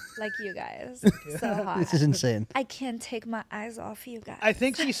hot, like you guys. So hot. This is insane. I can't take my eyes off you guys. I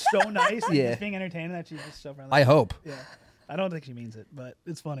think she's so nice and Yeah. just being entertaining that she's just so friendly. I hope. Yeah. I don't think she means it, but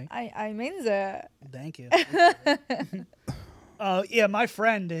it's funny. I means it. Thank you. Yeah, my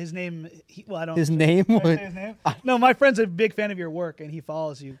friend, his name. I don't. His name? Should I say his name? No, my friend's a big fan of your work, and he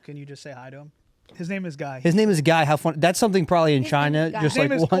follows you. Can you just say hi to him? His name is Guy. His name is Guy. How fun! That's something probably in His name China. is Guy. Just His name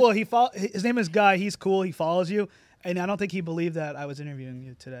like is what? cool. His name is Guy. He's cool. He follows you, and I don't think he believed that I was interviewing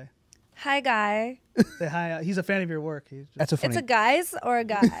you today. Hi, guy. Say hi. He's a fan of your work. He's just, That's a funny. It's a guys or a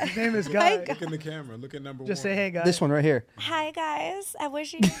guy? his name is Hi, Guy. Guy. Look in the camera. Look at number Just one. say hey, Guy. This one right here. Hi, guys. I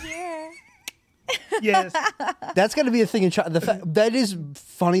wish you were here. Yes. That's got to be a thing in China. That is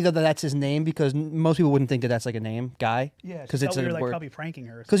funny that that's his name because most people wouldn't think that that's like a name, Guy. Yeah. because Because it's we a were like word. probably pranking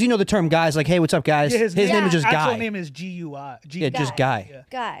her. Because you know the term guys, like, hey, what's up, guys? Yeah, his name is just actual Guy. name is G-U-I. Yeah, just Guy. Guy, Yeah.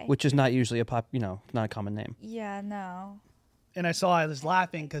 Guy. which is not usually not a common name. Yeah, no. And I was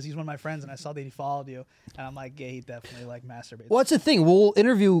laughing because he's one of my friends, and I saw that he followed you, and I'm like, yeah, he definitely like masturbates. Well, that's the thing. We'll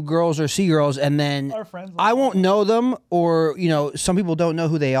interview girls or see girls, and then Our friends I won't know them, or some people don't know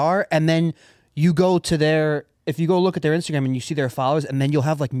who they are, and then you go to if you go look at their Instagram and you see their followers, and then you'll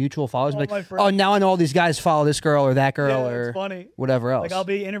have like mutual followers, All like, my friends. oh, now I know all these guys follow this girl or that girl Yeah, or it's funny. whatever else. Like I'll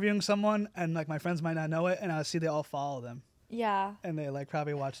be interviewing someone, and like my friends might not know it, and I'll see they all follow them, Yeah. and they like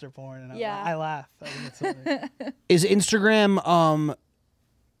probably watch their porn, and Yeah. I laugh. I think it's funny. Is Instagram?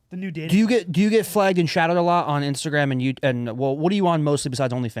 The new dating. Do you get flagged and shadowed a lot on Instagram what are you on mostly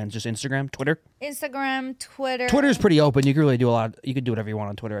besides OnlyFans? Just Instagram, Twitter. Instagram, Twitter. Twitter's pretty open. You can really do a lot. You can do whatever you want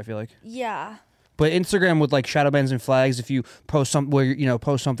on Twitter. I feel like. Yeah. But Instagram with like shadow bans and flags, if you post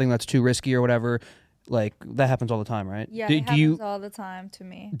post something that's too risky or whatever, like that happens all the time, right? Yeah, Do, it do happens you all the time to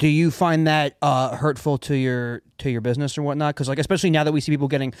me. do you find that hurtful to your business or whatnot? Because like especially now that we see people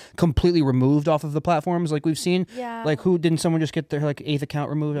getting completely removed off of the platforms, like we've seen. Yeah. Like who didn't someone just get their like 8th account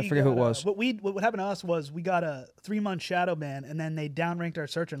removed? I forget who it was. What happened to us was we got a 3-month shadow ban, and then they downranked our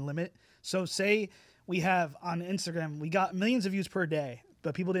search and limit. So say we have on Instagram, we got millions of views per day,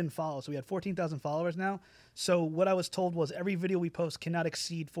 but people didn't follow. So we had 14,000 followers now. So what I was told was every video we post cannot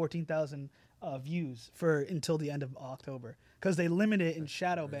exceed 14,000 views until the end of October, because they limit it in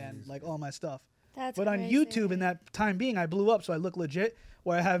shadow ban like all my stuff. That's But on crazy. YouTube, in that time being, I blew up, so I look legit.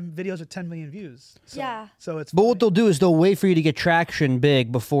 Where I have videos with 10 million views. So, Yeah. So it's. But what funny. they'll do is they'll wait for you to get traction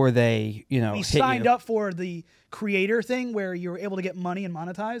big before they We hit signed you. up for the creator thing where you're able to get money and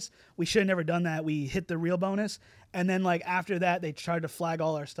monetize. We should have never done that. We hit the real bonus, and then like after that, they tried to flag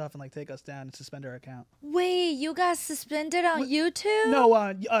all our stuff and like take us down and suspend our account. Wait, you got suspended on YouTube? No,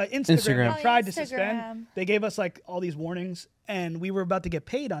 Instagram. Instagram. They tried to Instagram. suspend. They gave us like all these warnings, and we were about to get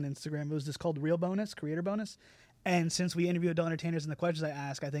paid on Instagram. It was this called real bonus, creator bonus. And since we interview adult entertainers and the questions I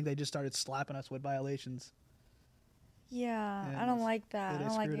ask, I think they just started slapping us with violations. Yeah, Yeah, I don't it's- like that. they I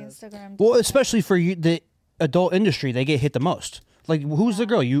don't like screwed us. Instagram. Well, especially for you, the adult industry, they get hit the most. Like, who's the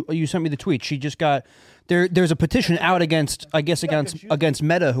girl? You sent me the tweet. She just got there's a petition out against against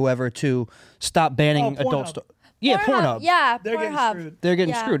Meta, whoever, to stop banning Oh, adult Pornhub. stuff. Yeah, Pornhub. Yeah, They're getting Pornhub. screwed. They're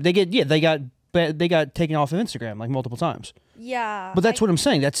getting Yeah. screwed. They got taken off of Instagram like multiple times. Yeah. But that's what I'm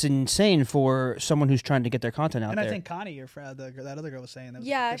saying. That's insane for someone who's trying to get their content out And there. I think Connie, your friend, that other girl was saying that.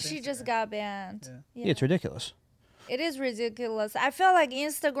 Yeah, was she Instagram. just got banned. Yeah. yeah, it's ridiculous. It is ridiculous. I feel like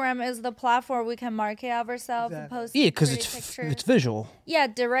Instagram is the platform we can market ourselves and Exactly. post Yeah, because pretty it's pictures. visual. Yeah,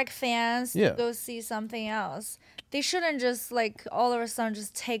 direct fans Yeah. to go see something else. They shouldn't just like all of a sudden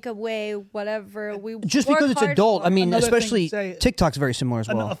just take away whatever we Just work because it's hard adult, for. I mean, Another thing especially to say- TikTok's very similar as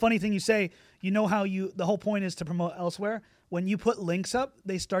A well. funny thing you say, you know how the whole point is to promote elsewhere. When you put links up,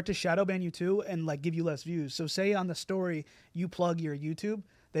 they start to shadow ban you too and like give you less views. So say on the story you plug your YouTube,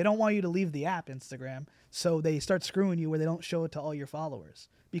 they don't want you to leave the app Instagram. So they start screwing you where they don't show it to all your followers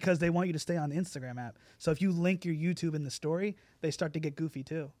because they want you to stay on the Instagram app. So if you link your YouTube in the story, they start to get goofy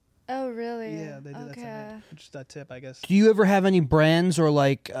too. Oh really? Yeah, they do. Okay. That's just a tip, I guess. Do you ever have any brands or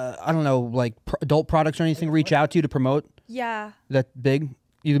like I don't know, like adult products or anything reach out to you to promote Yeah. that big?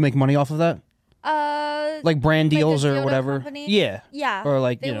 You make money off of that, like brand like a deals or dildo whatever. company? Yeah, Yeah. Or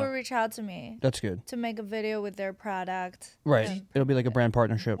like, they you know. will reach out to me that's good. to make a video with their product. Right, it'll be like a brand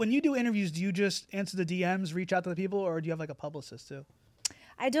partnership. When you do interviews, do you just answer the DMs, reach out to the people, or do you have like a publicist too?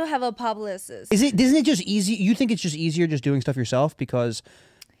 I do have a publicist. Isn't it just easy? You think it's just easier just doing stuff yourself because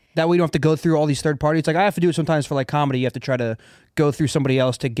that way you don't have to go through all these third parties. Like I have to do it sometimes for like comedy. You have to try to go through somebody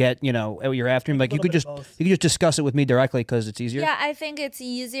else to get what you're after. Like you Little could bit just of both. you could just discuss it with me directly because it's easier. Yeah, I think it's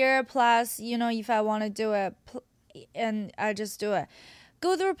easier. Plus, if I want to do it, and I just do it.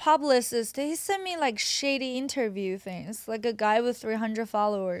 Go through publicists. They send me like shady interview things, like a guy with 300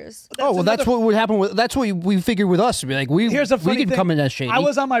 followers. Oh well, that's what would happen with. That's what we figured with us. Like Here's a funny we could thing. come in as shady. I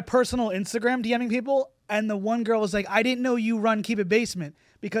was on my personal Instagram DMing people, and the one girl was like, "I didn't know you run Keep It Basement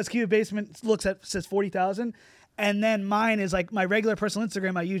because Keep It Basement says 40,000." and then mine is like my regular personal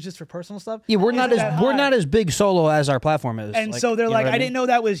Instagram I use just for personal stuff. Yeah, we're isn't not that as we're high. not as big solo as our platform is. And so they're you know like, what I mean? didn't know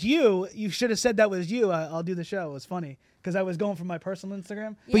that was you. You should have said that was you. I'll do the show. It was funny because I was going from my personal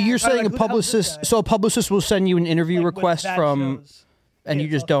Instagram. But you're Yeah. saying Like, a who the hell is this publicist, guy? so a publicist will send you an interview Like, with request bad from, shows. and Yeah,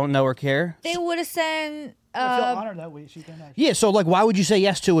 you just it's all- don't know or care. They would send. I feel honored that way she came back. Yeah, so like, why would you say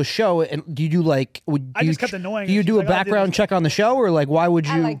yes to a show? And do you do like? Would I you just kept annoying Do you her. do She's a like, "I'll do background this." check on the show, or like, why would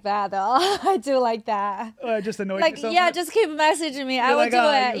you? I like that though. I do like that. Just annoyed Like, yourself. yeah, just keep messaging me. I will like, do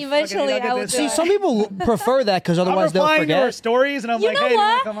 "Oh, it. you Eventually, fucking- I will this do See, it. some people prefer that because I'm otherwise they'll replying to her forget. stories, and I'm You like, know hey, do you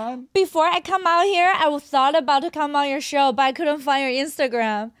want what? to come on? Before I come out here, I thought about to come on your show, but I couldn't find your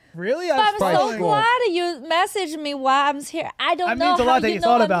Instagram. Really? But I'm Probably so cool. glad you messaged me while I'm here. I don't That know means a how lot that you you know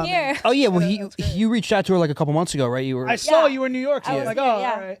thought I'm about me. here. Oh yeah, well that's great. you reached out to her like a couple months ago, right? You were. I saw Yeah. you were in New York, so I I was was like, here, oh,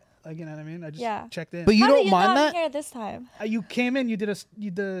 yeah. all right. Like, you know what I mean? I just Yeah. checked in. But you How don't do you mind know that? I'm here this time? You came in, you did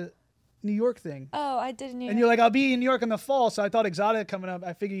the New York thing. Oh, I didn't. And you're like, I'll be in New York in the fall, so I thought Exotic coming up.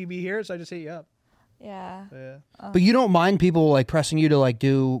 I figured you'd be here, so I just hit you up. Yeah. So, yeah. But you don't mind people like pressing you to like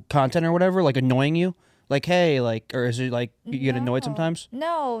do content or whatever, like annoying you, like hey, like, or is it like you get annoyed No. sometimes,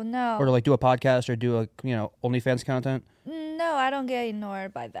 No, no. or to like do a podcast or do a OnlyFans content? No, I don't get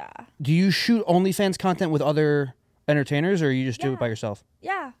ignored by that. Do you shoot OnlyFans content with other entertainers, or you just do Yeah. it by yourself?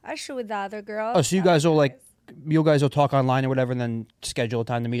 Yeah, I shoot with the other girl. Oh, so you guys will like, you guys will talk online or whatever, and then schedule a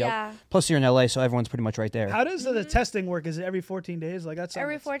time to meet Yeah. up. Plus, you're in LA, so everyone's pretty much right there. How does the testing work? Is it every 14 days? Like that's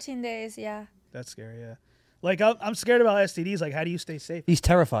Every 14 days, yeah. That's scary. Yeah. Like I'm scared about STDs. Like, how do you stay safe? He's I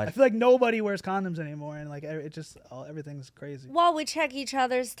terrified. feel like nobody wears condoms anymore, and like it just everything's crazy. Well, we check each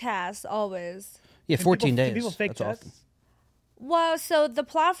other's tests always. Yeah, Can 14 people, days. Can people fake That's tests? awful. Well, so the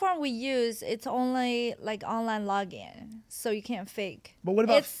platform we use, it's only like online login, so you can't fake. But what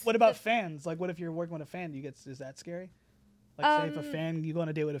about It's- fans? Like, what if you're working with a fan? Is that scary? Like, say if a fan, you go on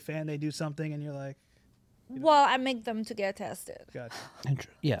a date with a fan, they do something, and you're like, Well, I make them to get tested. gotcha.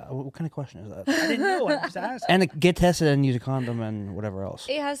 Yeah, what kind of question is that? I didn't know. I just asked. And get tested and use a condom and whatever else.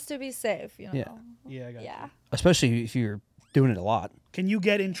 It has to be safe, you know. Yeah. Yeah, I got Yeah. Especially if you're doing it a lot, Can you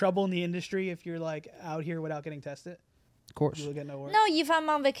get in trouble in the industry if you're like out here without getting tested? of course. You will get no work. No, if I'm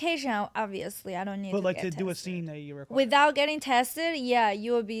on vacation, obviously I don't need but to like get to do a tested. scene that you require. Without getting tested, yeah,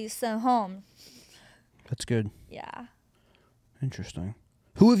 you will be sent home. That's good. Yeah. Interesting.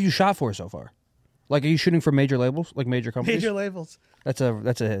 Who have you shot for so far? Like, are you shooting for major labels, like major companies? Major labels. That's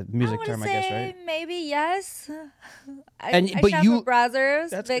a music I would term, I say guess, right? maybe yes. I But shot you- for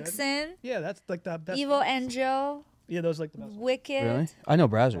Brothers, That's good. Vixen, Yeah, that's like the best. Evil ones. Angel, Yeah, those are like the best. Wicked. Really? I know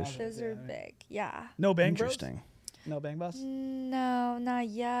Brazzers. Those are big. Yeah. No bang bros? Interesting. No bang boss. No, not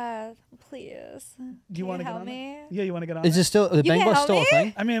yet. Please. Do you want to get help on me? that? Yeah, you want to get on? Is that? this still the bang can bus help still a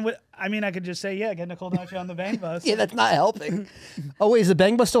me? thing? I mean, I could just say yeah, get Nicole Dacia on the bang bus. Yeah, that's not helping. Oh wait, is the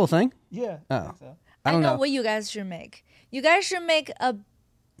bang bus still a thing? Yeah. Oh. I think so. I don't know. what you guys should make. You guys should make a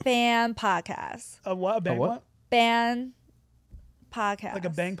band podcast. A what? A bang what? what? Band podcast. Like a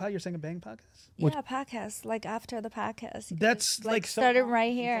bang pod? You're saying a bang podcast? Yeah, podcast. Like after the podcast. You That's could, like so started common. right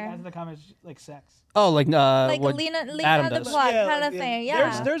It's like here. after the comments, like sex. Oh, like Like what Lena Adam the does. plug kind like, of thing.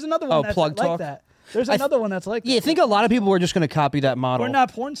 There's, Yeah. there's another one Oh, that's plug like talk? that. There's I another one that's like Yeah, I that. think a lot of people are just going to copy that model. We're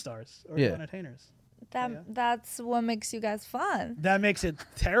not porn stars or Yeah. entertainers. That's what makes you guys fun. That makes it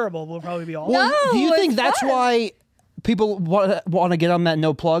terrible. We'll probably be all. Well, No, do you think it's that's fun. why people want to get on that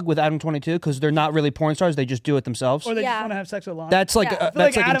no plug with Adam 22 because they're not really porn stars; they just do it themselves. Or they just Yeah. want to have sex with Lana. That's like Yeah. I feel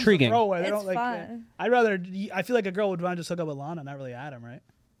that's like Adam's a intriguing. throwaway. They It's don't like. fun. I'd rather. I feel like a girl would want to just hook up with Lana, not really Adam, right?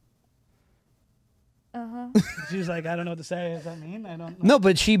 She's like, I don't know what to say. Does that mean? I don't know. No,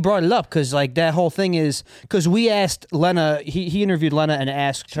 but she brought it up because like that whole thing is because we asked Lena. He interviewed Lena and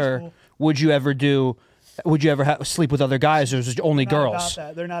asked her, cool. Would you ever sleep with other guys, or is it only They're not girls? about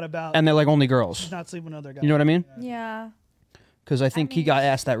that. They're not about. And they're like only She's girls. not sleeping with other guys. You know what I mean? Yeah. Because I think he mean- got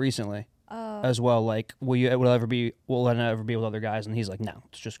asked that recently Oh. as well. Like, will Lena ever be with other guys? And he's like, no,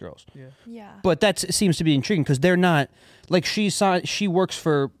 it's just girls. Yeah. But that seems to be intriguing because they're not like she works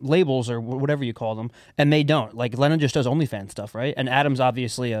for labels or whatever you call them, and they don't. Like Lena just does OnlyFans stuff, right? And Adam's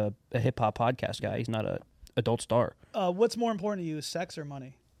obviously a hip hop podcast guy. He's not a adult star. What's more important to you, sex or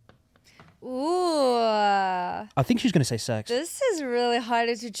money? Ooh. I think she's gonna say sex. This is really hard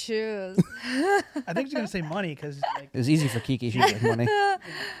to choose. I think she's gonna say money because like, It's easy for Kiki. She's like money.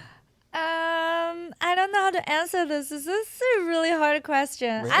 I don't know how to answer this. This is a really hard question.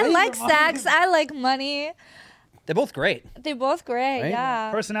 I Really? like sex. I like money. They're both great. They're both great. Right? Yeah.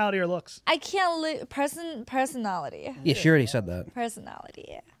 personality or looks. I can't personality. Yeah, she already said that. Personality.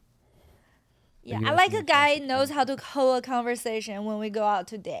 Yeah, you I guys like can a guy knows how to hold a conversation when we go out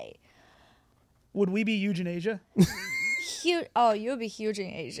to date. Would we be euthanasia? Huge. Oh, you'll be huge in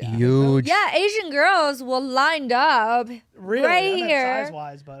Asia. Huge. Yeah, Asian girls will lined up Really? right I meant here.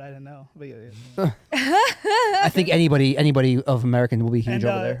 size-wise, but I didn't know. But yeah. I think anybody of American will be huge And,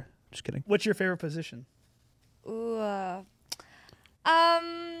 over there. Just kidding. What's your favorite position? Ooh,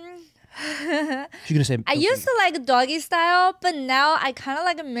 She's gonna say. I used to like doggy style, but now I kind of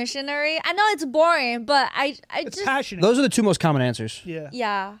like a missionary. I know it's boring, but I It's just passionate. Those are the two most common answers. Yeah.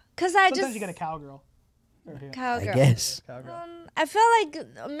 yeah, cause I Sometimes just you get a cowgirl. Or here. cowgirl. I guess. Cowgirl. I feel like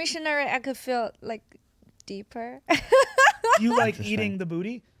a missionary. I could feel like deeper. Do you like Interesting. eating the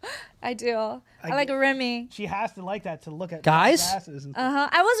booty? I do. I I- like Remy. She has to like that to look at Guys? asses and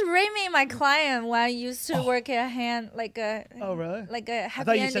I was Remy, my client, when I used to work at a hand like a Oh, really? like a I happy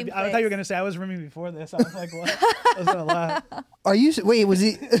thought you ending said. I thought you were place. gonna say I was rimming before this. I was like, what? I was gonna laugh. Are you? Wait, was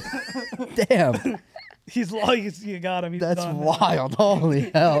he? Damn, You got him. He's that's gone now. wild. Holy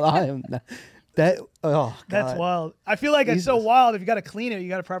hell, I am. That. Oh, That's God. wild. I feel like it's so Jesus. wild. If you got to clean it, you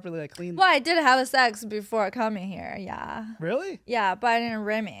got to properly like clean. Well, I did have a sex before coming here. Yeah, Really? yeah, but I didn't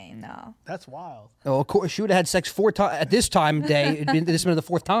Remy. No. That's wild. Oh, of course, she would have had sex 4 times at this time of day. It'd been this been the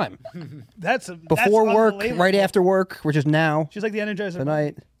 4th time. That's Before that's work, unbelievable. right after work, which is now She's like the Energizer.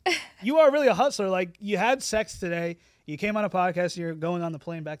 tonight. You are really a hustler. Like you had sex today. You came on a podcast. You're going on the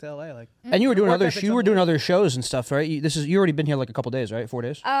plane back to LA. Like And you were doing Work other. ethic's You were doing other shows and stuff, right? You already been here like a couple days, right? 4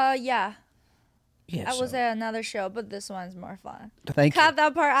 days. Yeah. Yeah. I was at another show, but this one's more fun. Thank you. Cut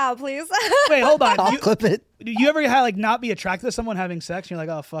that part out, please. wait, hold on. I'll clip it. Do you ever had like not be attracted to someone having sex? And you're like,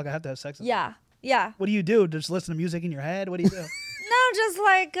 oh fuck, I have to have sex. With them. yeah. What do you do? Just listen to music in your head? What do you do? No, just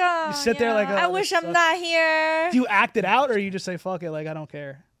like You sit there like, oh, I this wish I'm sucks. not here. Do you act it out, or you just say fuck it? Like I don't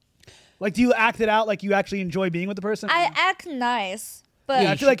care. Like, do you act it out like you actually enjoy being with the person? I act nice, but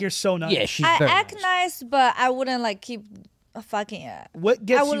I feel like you're so nice. Yeah, she's I very act nice. nice, but I wouldn't like keep fucking it. What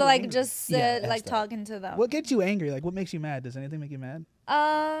gets I would you like angry? just sit Yeah, that's like that. talking to them. What gets you angry? Like, what makes you mad? Does anything make you mad?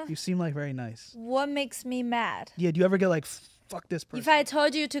 You seem like very nice. What makes me mad? Yeah. Do you ever get like, fuck this person? If I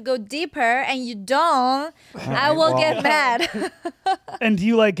told you to go deeper and you don't, I will get mad. And do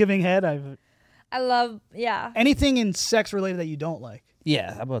you like giving head? I love, yeah. Anything in sex related that you don't like?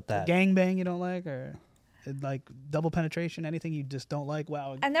 Yeah, how about that? Gangbang you don't like, or like double penetration? Anything you just don't like?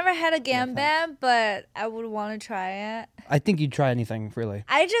 Wow. I never had a gangbang, but I would want to try it. I think you'd try anything, really.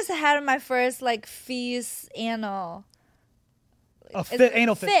 I just had my first like anal.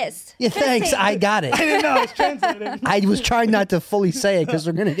 Anal fist. Fist. Yeah, thanks. Fisting. I got I it. didn't know. It's translated. I was trying not to fully say it because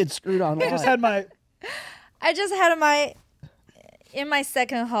they're gonna get screwed online. I just had my. I just had in my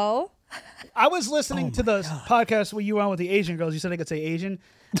second hole. I was listening to the podcast where you were on with the Asian girls. You said I could say Asian,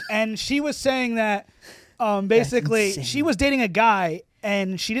 and she was saying that basically insane. she was dating a guy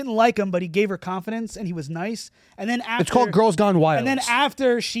and she didn't like him, but he gave her confidence and he was nice. And then after It's called Girls Gone Wild. And then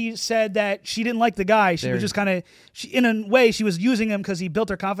after she said that she didn't like the guy, she There was you just kind of, in a way, she was using him because he built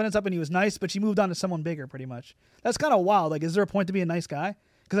her confidence up and he was nice, but she moved on to someone bigger pretty much. That's kind of wild. Like, is there a point to be a nice guy?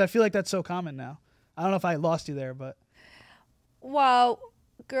 Because I feel like that's so common now. I don't know if I lost you there, but Well,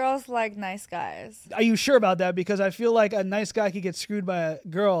 girls like nice guys. are you sure about that? Because I feel like a nice guy could get screwed by a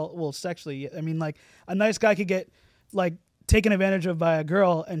girl, well, sexually. I mean, like, a nice guy could get, like, taken advantage of by a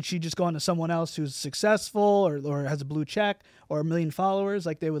girl and she just go on to someone else who's successful or has a blue check or 1 million followers.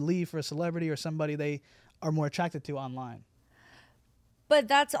 Like, they would leave for a celebrity or somebody they are more attracted to online. But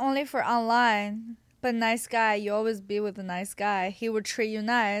that's only for online. But nice guy, you always be with a nice guy. He would treat you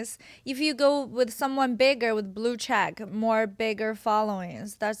nice. If you go with someone bigger with blue check, more bigger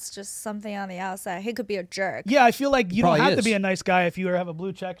followings, that's just something on the outside. He could be a jerk. Yeah, I feel like you don't Probably have to is. be a nice guy if you have a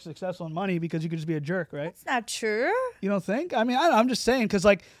blue check, successful, and money, because you could just be a jerk, right? It's not true. You don't think? I mean, I don't know, I'm just saying, because,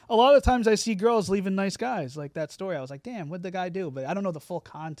 like, a lot of times I see girls leaving nice guys. Like that story, I was like, damn, what'd the guy do? But I don't know the full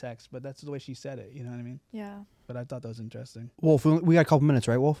context, but that's the way she said it. You know what I mean? Yeah. But I thought that was interesting. Wolf, we got a couple minutes,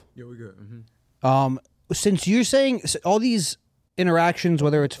 right, Wolf? Yeah, we good. Mm-hmm. Since you're saying all these interactions,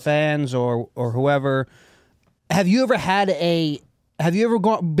 whether it's fans or whoever, have you ever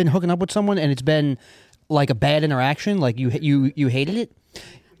been hooking up with someone and it's been like a bad interaction? Like you hated it?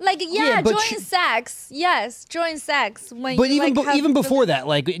 Like, Yeah, but join sex. Yes, join sex. When But you, even like, have even the- before that,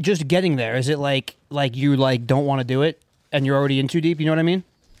 like just getting there, is it like you like don't want to do it and you're already in too deep? You know what I mean?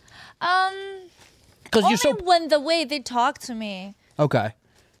 Because Only you're so when the way they talk to me. okay.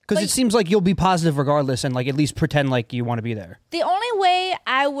 Because Like- it seems like you'll be positive regardless, and like at least pretend like you want to be there. The only way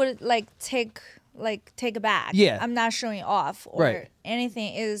I would like take a back. Yeah. I'm not showing off or Right.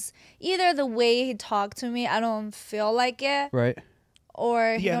 anything is either the way he talked to me, I don't feel like it, Right?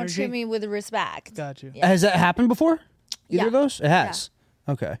 or he The don't energy? treat me with respect. Got you. Yeah. Has that happened before? Either Yeah. of those? It has.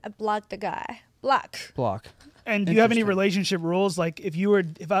 Okay. I blocked the guy. Block. Block. And do you have any Interesting. relationship rules? Like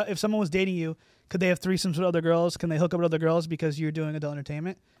if someone was dating you, could they have threesomes with other girls? Can they hook up with other girls because you're doing adult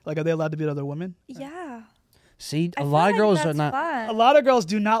entertainment? Like, are they allowed to be with other women? Yeah. See, I a feel lot of like girls are that's not. fun. A lot of girls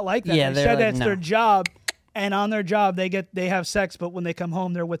do not like that. Yeah, they they're said like, that's no. their job, and on their job they have sex, but when they come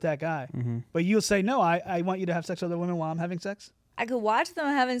home they're with that guy. Mm-hmm. But you'll say no. I want you to have sex with other women while I'm having sex. I could watch them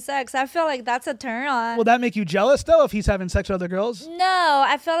having sex. I feel like that's a turn on. Will that make you jealous though if he's having sex with other girls? No,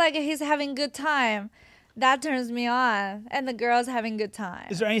 I feel like he's having good time. That turns me on, and the girl's having good time.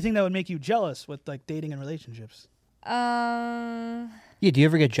 Is there anything that would make you jealous with like dating and relationships? Yeah, do you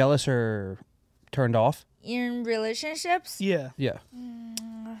ever get jealous or turned off? In relationships, Yeah. Yeah.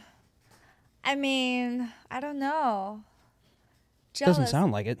 I mean, I don't know. Doesn't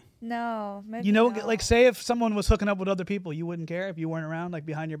sound like it. No, maybe You know, no. like say if someone was hooking up with other people, you wouldn't care if you weren't around, like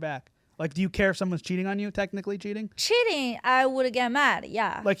behind your back. Like, do you care if someone's cheating on you? Technically cheating. cheating. I would get mad.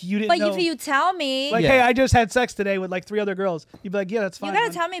 Yeah. Like you didn't. but know, if you tell me, like, Yeah. hey, I just had sex today with like 3 other girls. You'd be like, yeah, that's fine. you gotta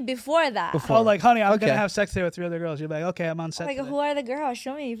honey. tell me before that. Before. Oh, like, honey, I'm Okay. gonna have sex today with 3 other girls. You're like, okay, I'm on set. Like, today. who are the girls?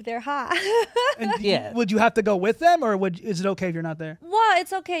 Show me if they're hot. And Yeah. Would you have to go with them, or is it okay if you're not there? Well,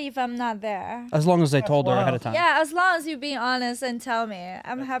 it's okay if I'm not there. As long as they told her ahead of time. Yeah, as long as you being honest and tell me,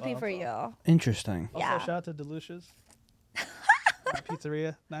 I'm happy for you. Interesting. Yeah. Also, shout out to Delucia's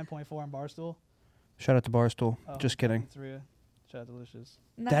Pizzeria, 9.4 on Barstool. Shout out to Barstool. Oh, Just kidding. Pizzeria. Shout out to Delicious.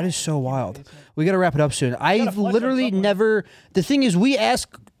 That is so wild. basement. We got to wrap it up soon. I've flush literally them somewhere. never. The thing is, we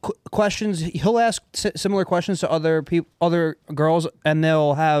ask questions. He'll ask similar questions to other other girls, and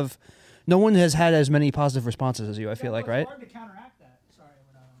they'll have. No one has had as many positive responses as you. I feel like, right? Hard to counteract that. Sorry,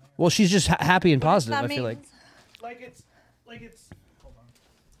 we're not on there. Well, she's just happy and positive. That I feel like. means- Like it's. Hold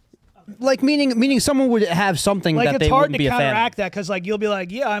on. Like meaning someone would have something Like that it's they hard wouldn't to be a fan. counteract that because like you'll be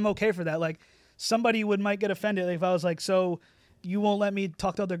like, yeah, I'm okay for that. Like somebody might get offended if I was like, so you won't let me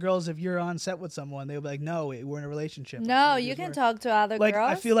talk to other girls if you're on set with someone. They'll be like, no, we're in a relationship. No, Like, you we're- can talk to other Like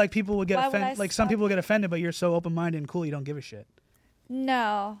girls. I feel like people would get Why would offended. I Like some stop people would get offended, but you're so open minded and cool, you don't give a shit.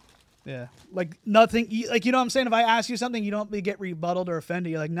 No. Yeah, like nothing. Like you know what I'm saying? If I ask you something, you don't get rebutted or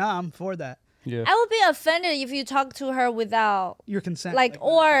offended. You're like, nah, I'm for that. Yeah. I would be offended if you talk to her without, Your consent. like,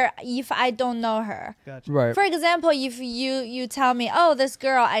 or if I don't know her. Gotcha. Right. For example, if you tell me, oh, this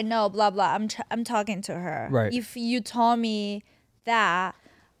girl I know, blah blah, I'm talking to her. Right. If you told me that,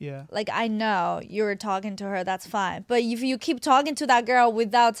 Yeah. like I know you were talking to her, that's fine. But if you keep talking to that girl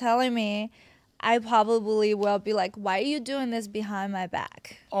without telling me, I probably will be like, why are you doing this behind my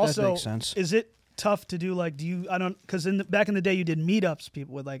back? Also, makes sense. is it tough to do? Like, do you? I don't because back in the day you did meetups.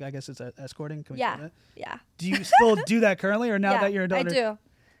 People with like, I guess it's escorting. Can we say Yeah, that? yeah. Do you still do that currently, or now Yeah, that you're an I adult? do.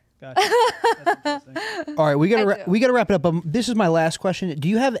 Gotcha. That's interesting. All right, we I gotta do. we gotta wrap it up. But this is my last question. Do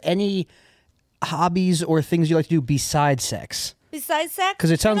you have any hobbies or things you like to do besides sex? Besides sex,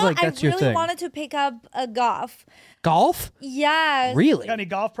 'Cause it sounds like that's I your really thing. wanted to pick up a golf. Golf? Yes. Really? Got any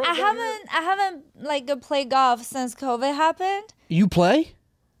golf pros? I over here? haven't like played golf since COVID happened. You play?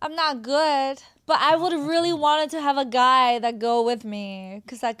 I'm not good, but I would really wanted to have a guy that go with me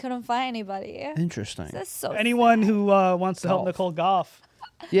because I couldn't find anybody. Interesting. That's so Anyone who wants to help Golf. Nicole golf,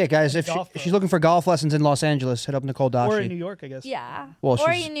 Yeah, guys, if Golf she's pro. looking for golf lessons in Los Angeles, hit up Nicole or in New Dashi. York, I guess. yeah. Well,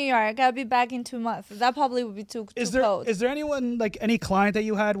 or she's- in New York, I'll be back in 2 months. That probably would be too Is cold. there anyone like any client that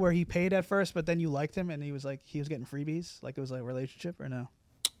you had where he paid at first, but then you liked him and he was getting freebies, like it was like a relationship, or no?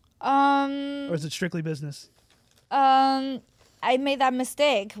 Or is it strictly business? I made that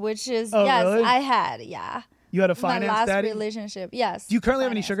mistake, which is Oh, yes, really? I had, yeah. You had a My finance last daddy. relationship, yes. Do you currently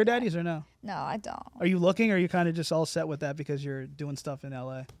have any finance sugar guy. daddies or no? No, I don't. Are you looking, or are you kind of just all set with that because you're doing stuff in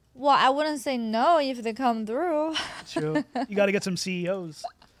LA? Well, I wouldn't say no if they come through. True. You got to get some CEOs.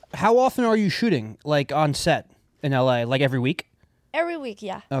 How often are you shooting, like on set in LA? Like every week? Every week,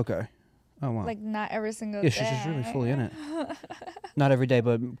 yeah. Okay. Oh wow. Like not every single yeah, day. she's just really fully in it. Not every day,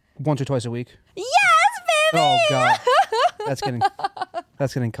 but once or twice a week. Yes, baby. Oh god,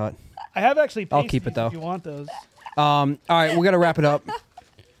 that's getting cut. I have actually. I'll keep it, pasties though. If you want those? All right, we gotta wrap it up.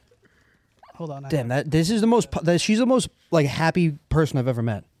 Hold on. Damn, she's the most like happy person I've ever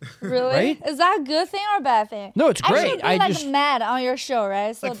met. Really? Right? Is that a good thing or a bad thing? No, it's I great. should be I like just- mad on your show,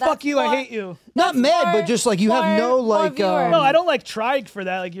 right? So Like that's fuck you, more- I hate you. Not That's mad, more- but just like you have no more like. viewers. No, I don't like try for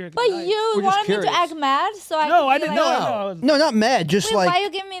that. Like you're. But you We're just wanted me curious. to act mad, so I. No, I can be didn't. like, No, No, not mad. Just Wait, why like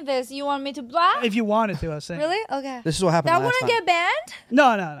you give me this? You want me to blah? If you wanted to, I was saying. Really? Okay. this is what happened That last wouldn't time. get banned?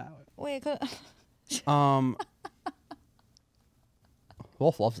 No. Wait,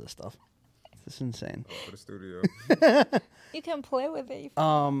 Wolf loves this stuff. This is insane. For the studio. you can play with it.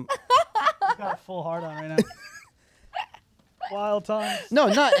 Um, You got a full heart on right now. Wild times. no,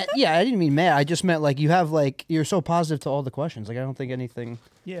 not yeah. I didn't mean mad. I just meant like you have like you're so positive to all the questions. Like I don't think anything.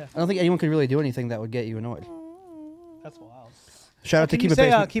 Yeah. I don't think anyone could really do anything that would get you annoyed. That's wild. Shout out to Can you Keep It say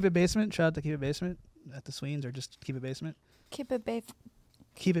Basement. Keep It Basement? Shout out to Keep It Basement at the Sweens, or just Keep It Basement. Keep it babe.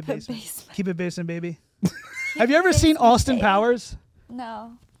 Keep It Keep It Basement. Basement. Keep It Basement, baby. Have you ever seen Austin baby. Powers?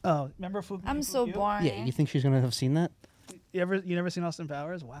 No, Oh, remember Fuku? I'm so boring. Yeah, you think she's gonna have seen that? You never seen Austin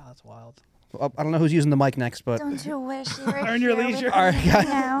Powers? Wow, that's wild. Well, I don't know who's using the mic next, but Don't you wish you were Earn your here leisure. with All right, me guys.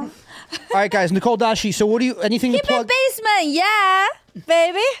 now? all right, guys. Nicole Dashi. So, what do you? Anything Keep to plug? it basement, yeah,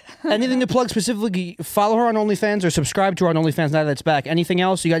 baby. Anything to plug specifically? Follow her on OnlyFans or subscribe to her on OnlyFans now that it's back. Anything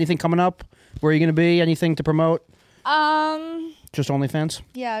else? You got anything coming up? Where are you gonna be? Anything to promote? Just OnlyFans.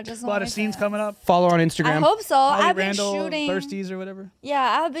 Yeah, just A lot of scenes coming up. Follow her on I Instagram. hope so. Holly I've been Randall, shooting. Thirsties or whatever.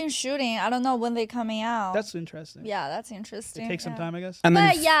 Yeah, I've been shooting. I don't know when they're coming out. That's interesting. yeah, that's interesting. It takes some yeah. time, I guess. and But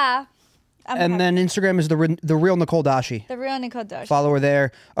then, yeah, I'm and happy. then Instagram is the real Nicole Dashi. The real Nicole Dash. Follow her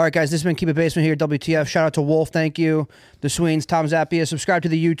there. All right, guys. This has been Keep It Basement here at WTF. Shout out to Wolf. Thank you. The Sweens, Tom Zappia. Subscribe to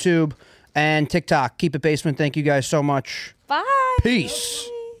the YouTube and TikTok. Keep It Basement. Thank you guys so much. Bye. Peace.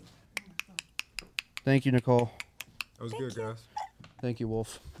 Thank you, Nicole. That was good, guys. Thank you,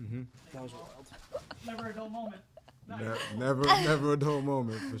 Wolf. Never a dull moment. Never a dull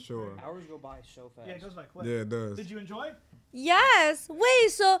moment for sure. Hours go by so fast. Yeah, it goes by quick. Yeah, it does. Did you enjoy? Yes. Wait,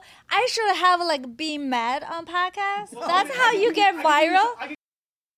 so I should have like Be Mad on podcast? That's how you get viral?